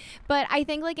 It's okay. But I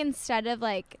think like instead of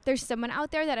like there's someone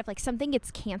out there that if like something gets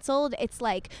canceled, it's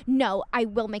like, no, I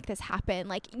will make this happen.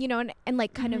 Like, you know, and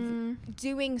like kind of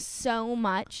doing so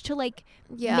much to like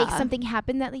make something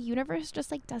happen that the universe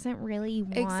just like doesn't really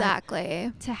want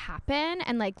to happen,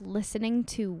 and like listening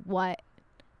to what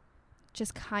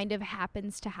just kind of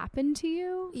happens to happen to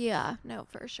you. Yeah, no,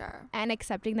 for sure. And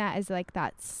accepting that as like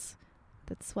that's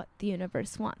what the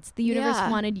universe wants. The universe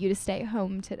wanted you to stay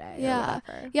home today. Yeah. Or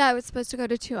whatever. Yeah, I was supposed to go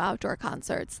to 2 outdoor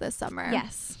concerts this summer.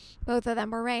 Yes. Both of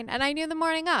them were rain. And I knew the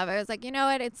morning of. I was like, you know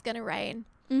what? It's going to rain.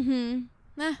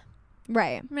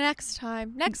 Right. Next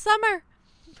time. Next summer.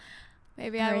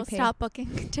 Maybe I will stop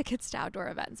booking tickets to outdoor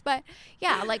events. But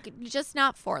yeah, like just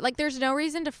not like there's no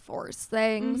reason to force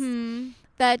things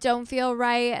that don't feel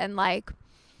right. And like,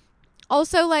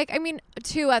 also, like, I mean,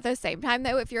 too, at the same time,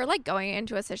 though, if you're, like, going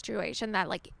into a situation that,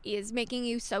 like, is making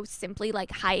you so simply,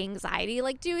 like, high anxiety,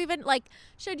 like, do you even, like,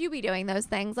 should you be doing those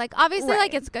things? Like, obviously,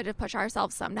 like, it's good to push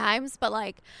ourselves sometimes, but,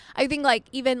 like, I think, like,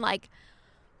 even, like,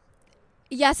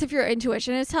 yes, if your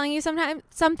intuition is telling you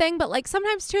something, but, like,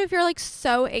 sometimes, too, if you're, like,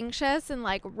 so anxious and,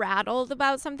 like, rattled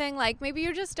about something, like, maybe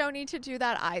you just don't need to do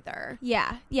that either.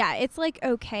 Yeah. Yeah. It's, like,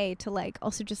 okay to, like,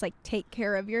 also just, like, take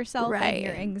care of yourself and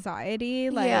your anxiety.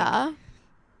 Like,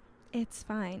 it's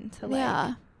fine to,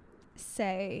 like,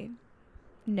 say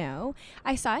no.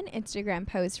 I saw an Instagram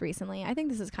post recently. I think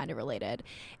this is kind of related.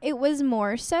 It was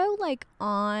more so, like,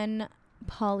 on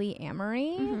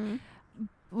polyamory.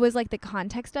 Was like the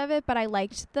context of it, but I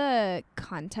liked the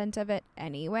content of it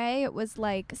anyway. It was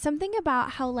like something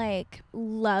about how like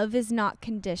love is not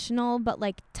conditional, but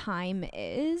like time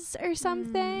is, or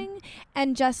something.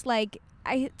 And just like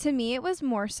to me it was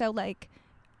more so like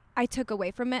I took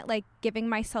away from it like giving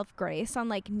myself grace on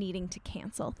like needing to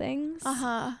cancel things.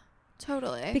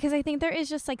 Totally. Because I think there is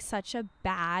just like such a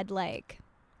bad like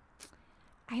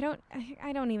I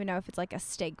don't even know if it's like a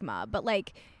stigma, but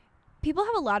like people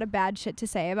have a lot of bad shit to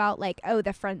say about like, oh,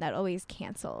 the friend that always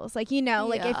cancels. Like, you know,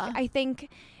 like if I think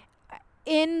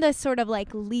in the sort of like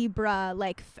Libra,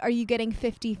 like, are you getting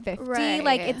 50-50? Right.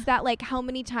 Like, it's that like, how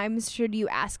many times should you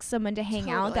ask someone to hang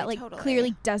out that like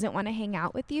clearly doesn't want to hang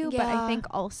out with you? But I think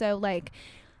also like,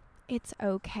 it's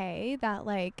okay that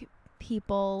like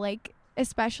people like,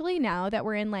 especially now that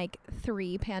we're in like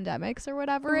 3 pandemics or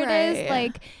whatever it is,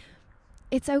 like,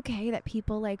 it's okay that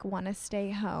people like want to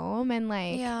stay home and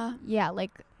like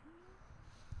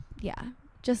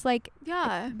just like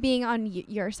being on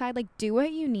your side, like do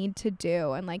what you need to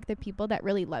do, and like the people that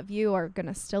really love you are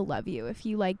gonna still love you if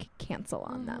you like cancel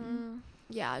on them.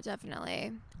 Yeah,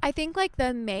 definitely. I think like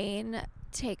the main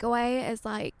takeaway is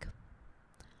like,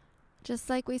 just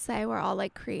like we say, we're all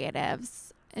like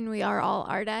creatives and we are all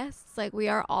artists. Like we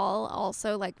are all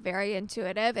also like very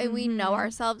intuitive, and we know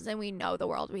ourselves and we know the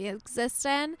world we exist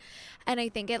in. And I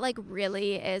think it like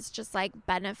really is just like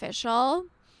beneficial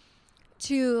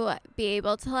to be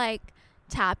able to like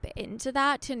tap into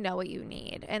that, to know what you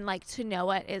need and like to know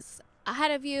what is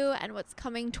ahead of you and what's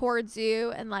coming towards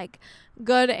you, and like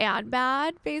good and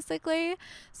bad basically.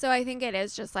 So I think it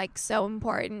is just like so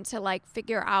important to like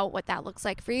figure out what that looks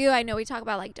like for you. I know we talk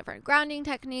about like different grounding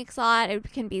techniques a lot.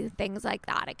 It can be things like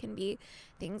that. It can be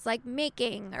things like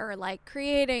making or like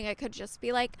creating. It could just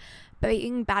be like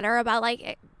being better about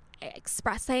like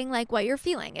expressing like what you're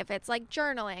feeling. If it's like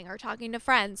journaling or talking to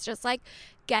friends, just like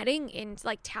getting into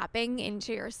like tapping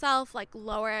into yourself, like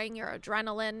lowering your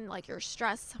adrenaline, like your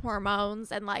stress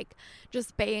hormones, and like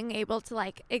just being able to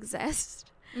like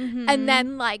exist. And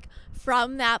then like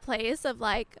from that place of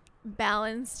like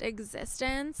balanced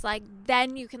existence, like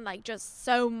then you can like just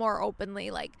so more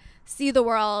openly like see the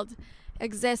world,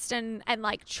 exist and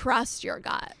like trust your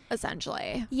gut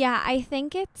essentially. Yeah, I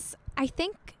think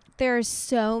there's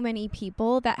so many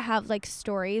people that have like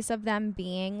stories of them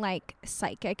being like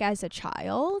psychic as a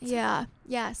child. Yeah.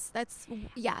 Yes.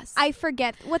 Yes. I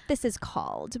forget what this is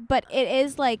called, but it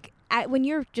is like when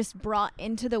you're just brought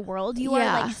into the world, you are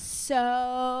like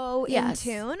so Yes.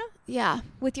 in tune Yeah.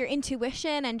 with your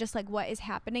intuition and just like what is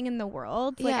happening in the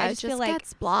world. Like Yeah, I it just just feel like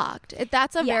gets blocked.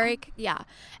 That's a very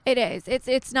it is.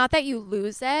 It's not that you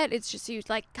lose it. It's just you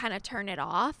like kind of turn it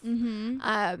off.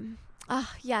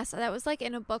 Yes, that was like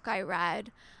in a book I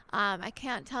read. I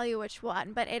can't tell you which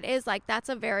one, but it is like that's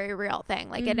a very real thing.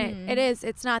 Like it is.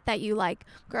 It's not that you like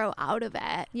grow out of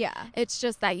it. Yeah. It's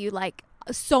just that you like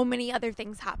so many other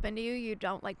things happen to you. You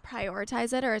don't like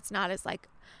prioritize it, or it's not as like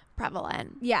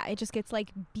prevalent. Yeah, it just gets like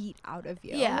beat out of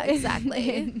you. Yeah,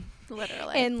 exactly.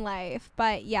 Literally. in life.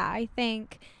 But yeah, I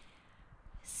think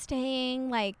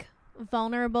staying like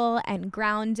vulnerable and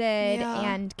grounded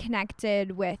and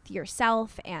connected with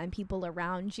yourself and people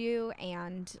around you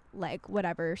and like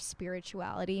whatever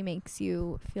spirituality makes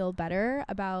you feel better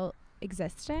about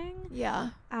existing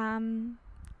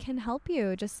can help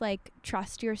you just like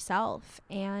trust yourself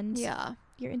and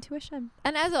your intuition.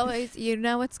 And as always, you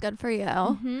know what's good for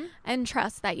you and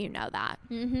trust that you know that.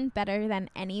 Better than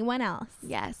anyone else.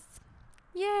 Yes.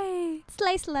 Yay.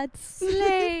 Slay sluts.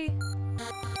 Slay.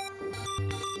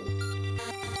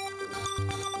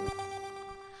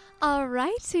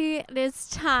 Alrighty, it is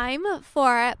time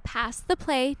for Pass the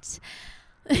Plate.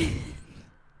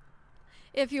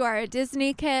 If you are a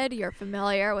Disney kid, you're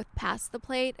familiar with Pass the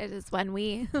Plate. It is when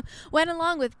we went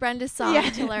along with Brenda's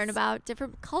song to learn about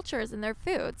different cultures and their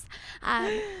foods.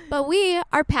 But we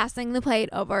are passing the plate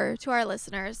over to our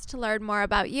listeners to learn more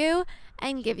about you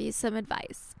and give you some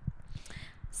advice.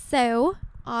 So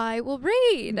I will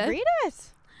read. Read it.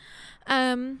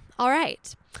 All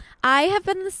right. I have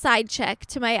been the side chick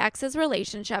to my ex's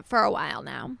relationship for a while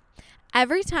now.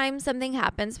 Every time something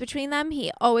happens between them,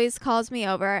 he always calls me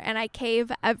over and I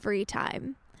cave every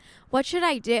time. What should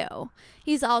I do?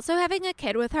 He's also having a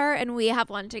kid with her and we have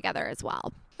one together as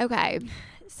well. Okay.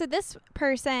 So this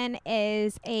person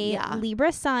is a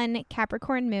Libra sun,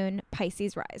 Capricorn moon,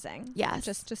 Pisces rising. Yes.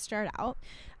 Just to start out.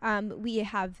 We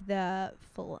have the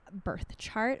full birth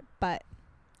chart, but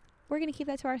we're going to keep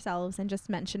that to ourselves and just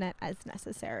mention it as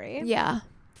necessary. Yeah.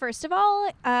 First of all,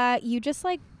 you just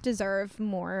like deserve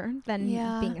more than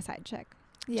being a side chick.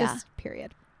 Yeah. Just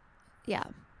period. Yeah.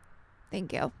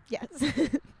 Thank you. Yes.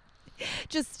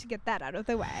 Just to get that out of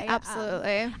the way.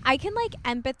 Absolutely. I can like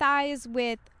empathize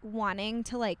with wanting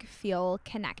to like feel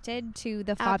connected to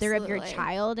the father of your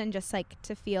child and just like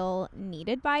to feel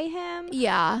needed by him.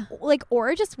 Yeah. Like,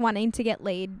 or just wanting to get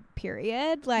laid,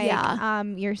 period. Like,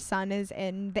 your son is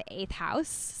in the 8th house.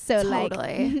 So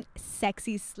like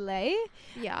sexy slay.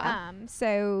 Yeah.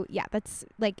 So yeah, that's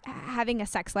like having a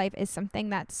sex life is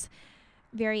something that's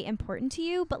very important to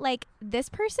you. But like this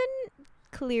person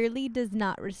clearly does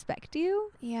not respect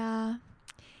you. Yeah.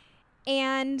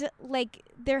 And like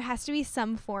there has to be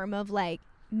some form of like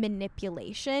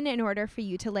manipulation in order for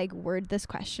you to like word this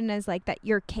question as like that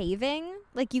you're caving.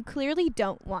 Like you clearly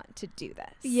don't want to do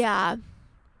this. Yeah.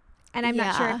 And I'm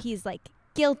not sure if he's like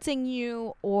guilting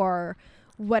you or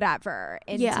whatever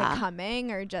into coming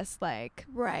or just like.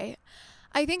 Right.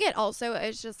 I think it also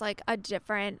is just like a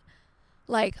different,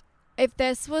 like if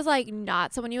this was like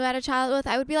not someone you had a child with,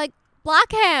 I would be like,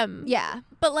 block him. Yeah.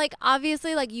 But like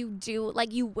obviously like you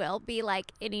will be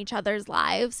like in each other's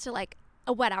lives to like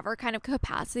whatever kind of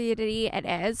capacity it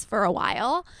is for a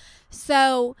while.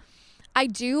 So I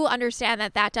do understand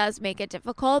that does make it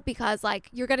difficult because like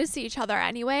you're going to see each other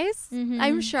anyways,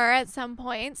 I'm sure at some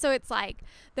point. So it's like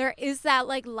there is that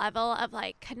like level of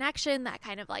like connection that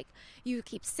kind of like you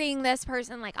keep seeing this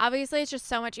person. Like obviously it's just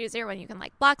so much easier when you can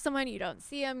like block someone, you don't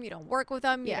see them, you don't work with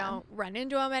them, you don't run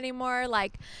into them anymore.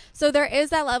 Like, so there is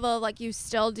that level of like you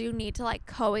still do need to like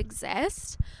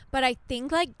coexist. But I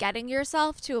think like getting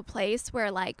yourself to a place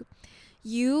where like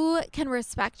you can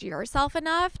respect yourself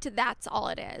enough to that's all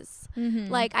it is.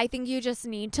 Like I think you just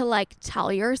need to like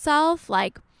tell yourself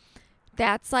like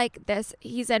that's like this,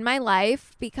 he's in my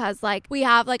life because like we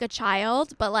have like a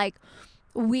child, but like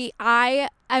I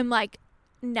am like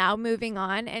now moving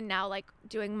on and now like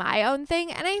doing my own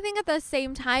thing. And I think at the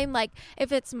same time, like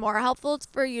if it's more helpful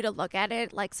for you to look at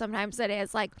it, like sometimes it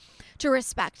is like to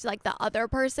respect like the other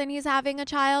person he's having a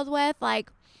child with, like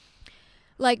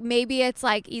like maybe it's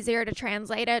like easier to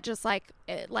translate it just like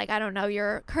I don't know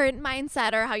your current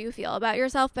mindset or how you feel about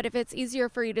yourself, but if it's easier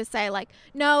for you to say like,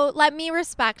 no, let me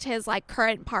respect his like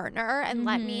current partner and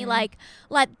let me like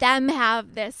let them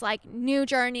have this like new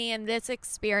journey and this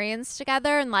experience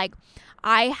together, and like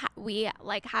we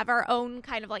like have our own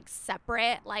kind of like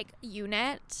separate like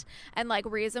unit and like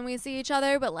reason we see each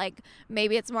other, but like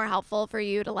maybe it's more helpful for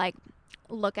you to like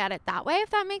look at it that way, if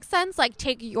that makes sense. Like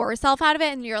take yourself out of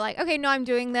it and you're like, okay, no, I'm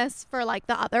doing this for like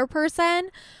the other person.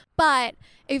 But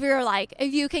if you're like,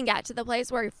 if you can get to the place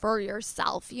where for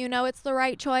yourself you know it's the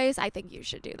right choice, I think you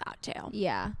should do that too.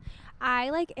 Yeah.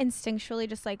 I like instinctually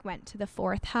just like went to the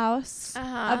 4th house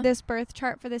of this birth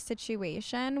chart for this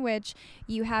situation, which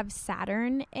you have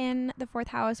Saturn in the 4th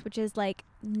house, which is like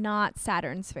not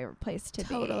Saturn's favorite place to be.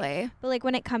 Totally. But like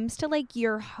when it comes to like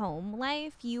your home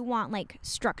life, you want like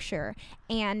structure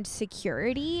and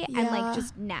security and like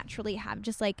just naturally have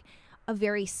just like a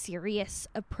very serious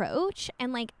approach.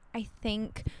 And like I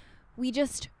think we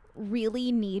just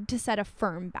really need to set a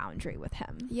firm boundary with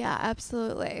him. Yeah,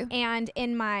 absolutely. And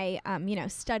in my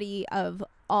study of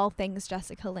all things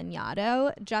Jessica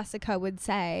Lanyadoo, Jessica would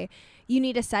say you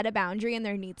need to set a boundary and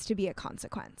there needs to be a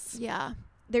consequence. Yeah.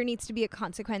 There needs to be a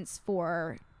consequence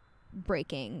for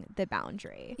breaking the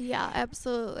boundary. Yeah,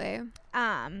 absolutely.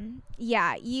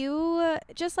 Yeah, you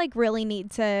just like really need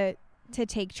to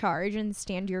take charge and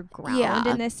stand your ground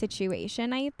in this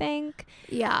situation, I think.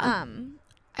 Yeah.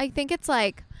 I think it's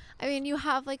like, I mean, you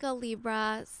have like a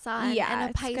Libra sun and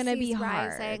a Pisces gonna be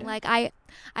rising. hard. Like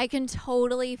I can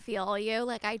totally feel you.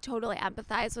 Like I totally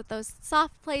empathize with those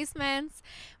soft placements.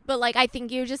 But like I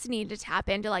think you just need to tap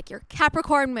into like your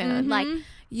Capricorn moon. Like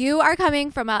you are coming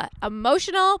from a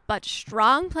emotional but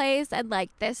strong place, and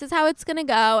like this is how it's gonna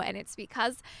go. And it's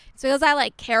because I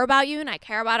like care about you and I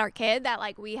care about our kid that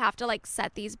like we have to like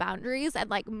set these boundaries and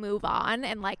like move on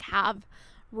and like have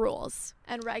rules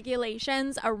and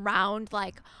regulations around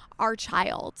like our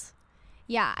child.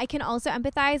 Yeah, I can also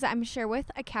empathize. I'm sure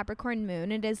with a Capricorn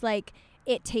moon, it is like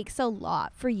it takes a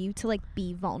lot for you to like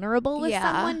be vulnerable with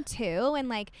someone too. And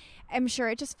like I'm sure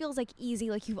it just feels like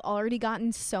easy, like you've already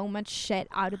gotten so much shit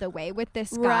out of the way with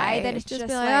this guy that it's just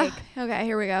like okay,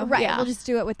 here we go. Right, we'll just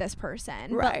do it with this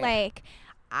person. Right.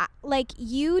 But like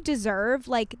you deserve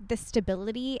like the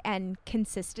stability and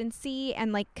consistency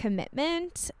and like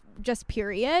commitment, just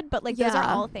period. But like those are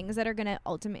all things that are gonna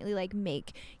ultimately like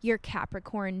make your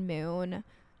Capricorn moon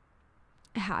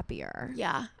happier.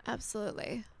 Yeah,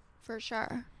 absolutely, for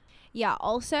sure. Yeah,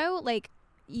 also like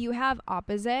you have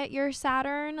opposite your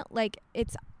Saturn, like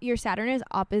it's your Saturn is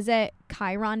opposite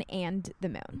Chiron and the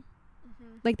moon.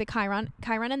 Like the Chiron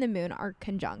and the moon are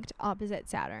conjunct opposite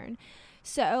Saturn.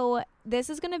 So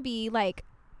this is gonna be like,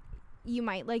 you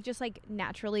might like just like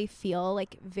naturally feel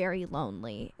like very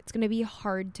lonely. It's gonna be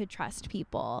hard to trust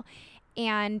people,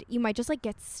 and you might just like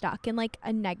get stuck in like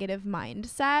a negative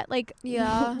mindset. Like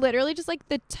literally just like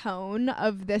the tone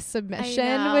of this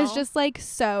submission was just like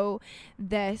so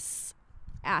this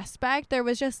aspect. There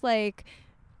was just like,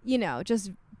 you know, just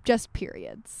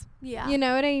periods. Yeah. You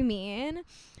know what I mean?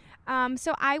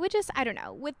 So I would just, I don't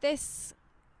know, with this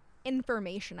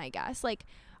information, I guess, like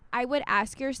I would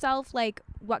ask yourself, like,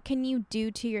 what can you do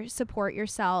to support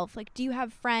yourself? Like, do you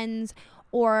have friends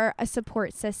or a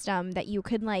support system that you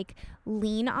could like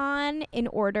lean on in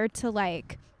order to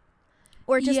like,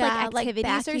 or just like activities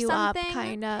like back or you something? Up,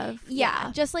 kind of.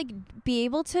 Yeah, just like be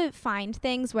able to find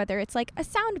things, whether it's like a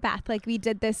sound bath like we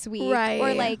did this week,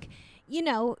 or like, you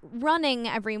know, running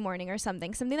every morning or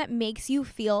something that makes you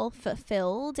feel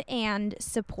fulfilled and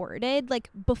supported, like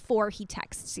before he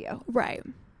texts you. Right.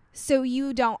 So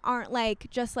you aren't like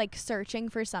just like searching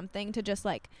for something to just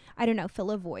like, I don't know, fill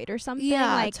a void or something.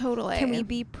 Yeah, like, totally. Can we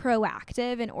be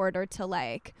proactive in order to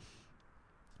like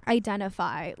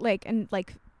identify like and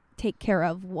like take care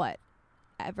of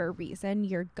whatever reason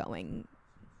you're going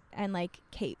and like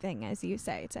caving, as you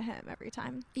say, to him every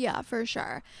time. Yeah, for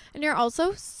sure. And you're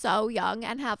also so young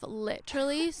and have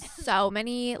literally so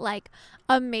many like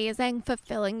amazing,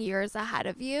 fulfilling years ahead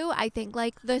of you. I think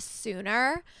like the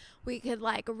sooner we could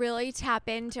like really tap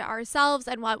into ourselves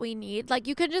and what we need, like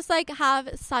you could just like have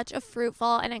such a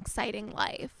fruitful and exciting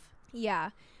life.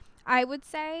 Yeah, I would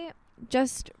say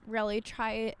just really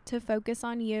try to focus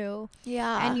on you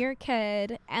and your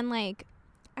kid, and like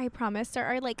I promise there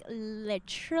are like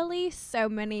literally so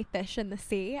many fish in the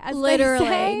sea, as literally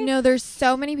they say. No, there's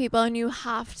so many people, and you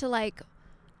have to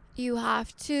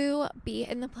be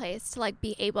in the place to like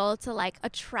be able to like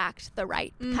attract the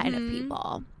right kind of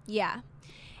people. Yeah.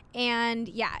 And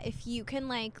yeah, if you can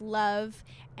like love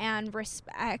and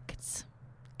respect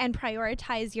and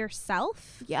prioritize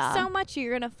yourself Yeah. so much,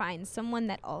 you're going to find someone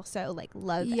that also like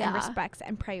loves and Yeah. respects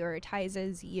and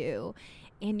prioritizes you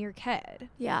and your kid.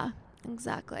 Yeah,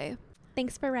 exactly.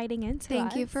 Thanks for writing into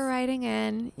Thank you us. for writing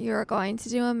in. You're going to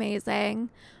do amazing.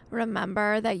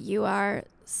 Remember that you are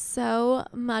so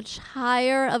much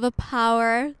higher of a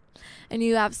power and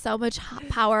you have so much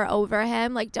power over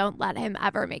him. Like, don't let him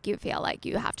ever make you feel like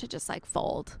you have to just like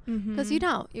fold, because you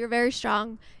don't. You're very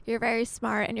strong, you're very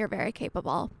smart, and you're very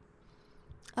capable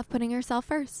of putting yourself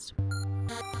first.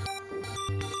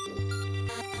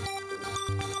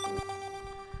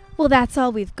 Well, that's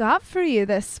all we've got for you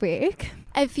this week.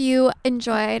 If you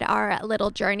enjoyed our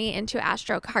little journey into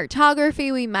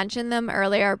astrocartography, we mentioned them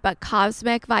earlier, but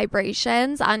Cosmic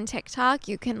Vibrations on TikTok,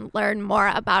 you can learn more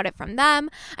about it from them.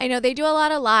 I know they do a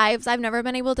lot of lives. I've never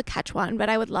been able to catch one, but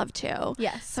I would love to.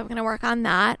 Yes. So I'm going to work on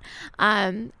that.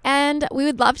 And we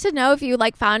would love to know if you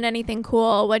like found anything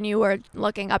cool when you were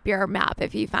looking up your map.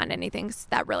 If you found anything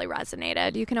that really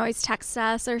resonated, you can always text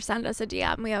us or send us a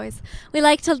DM. We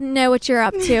like to know what you're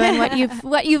up to and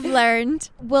what you've learned.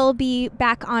 We'll be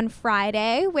back on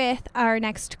Friday with our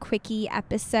next quickie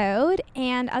episode,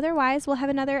 and otherwise we'll have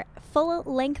another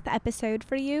full-length episode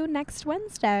for you next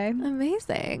Wednesday.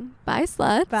 Amazing. Bye,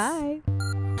 sluts.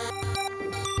 Bye.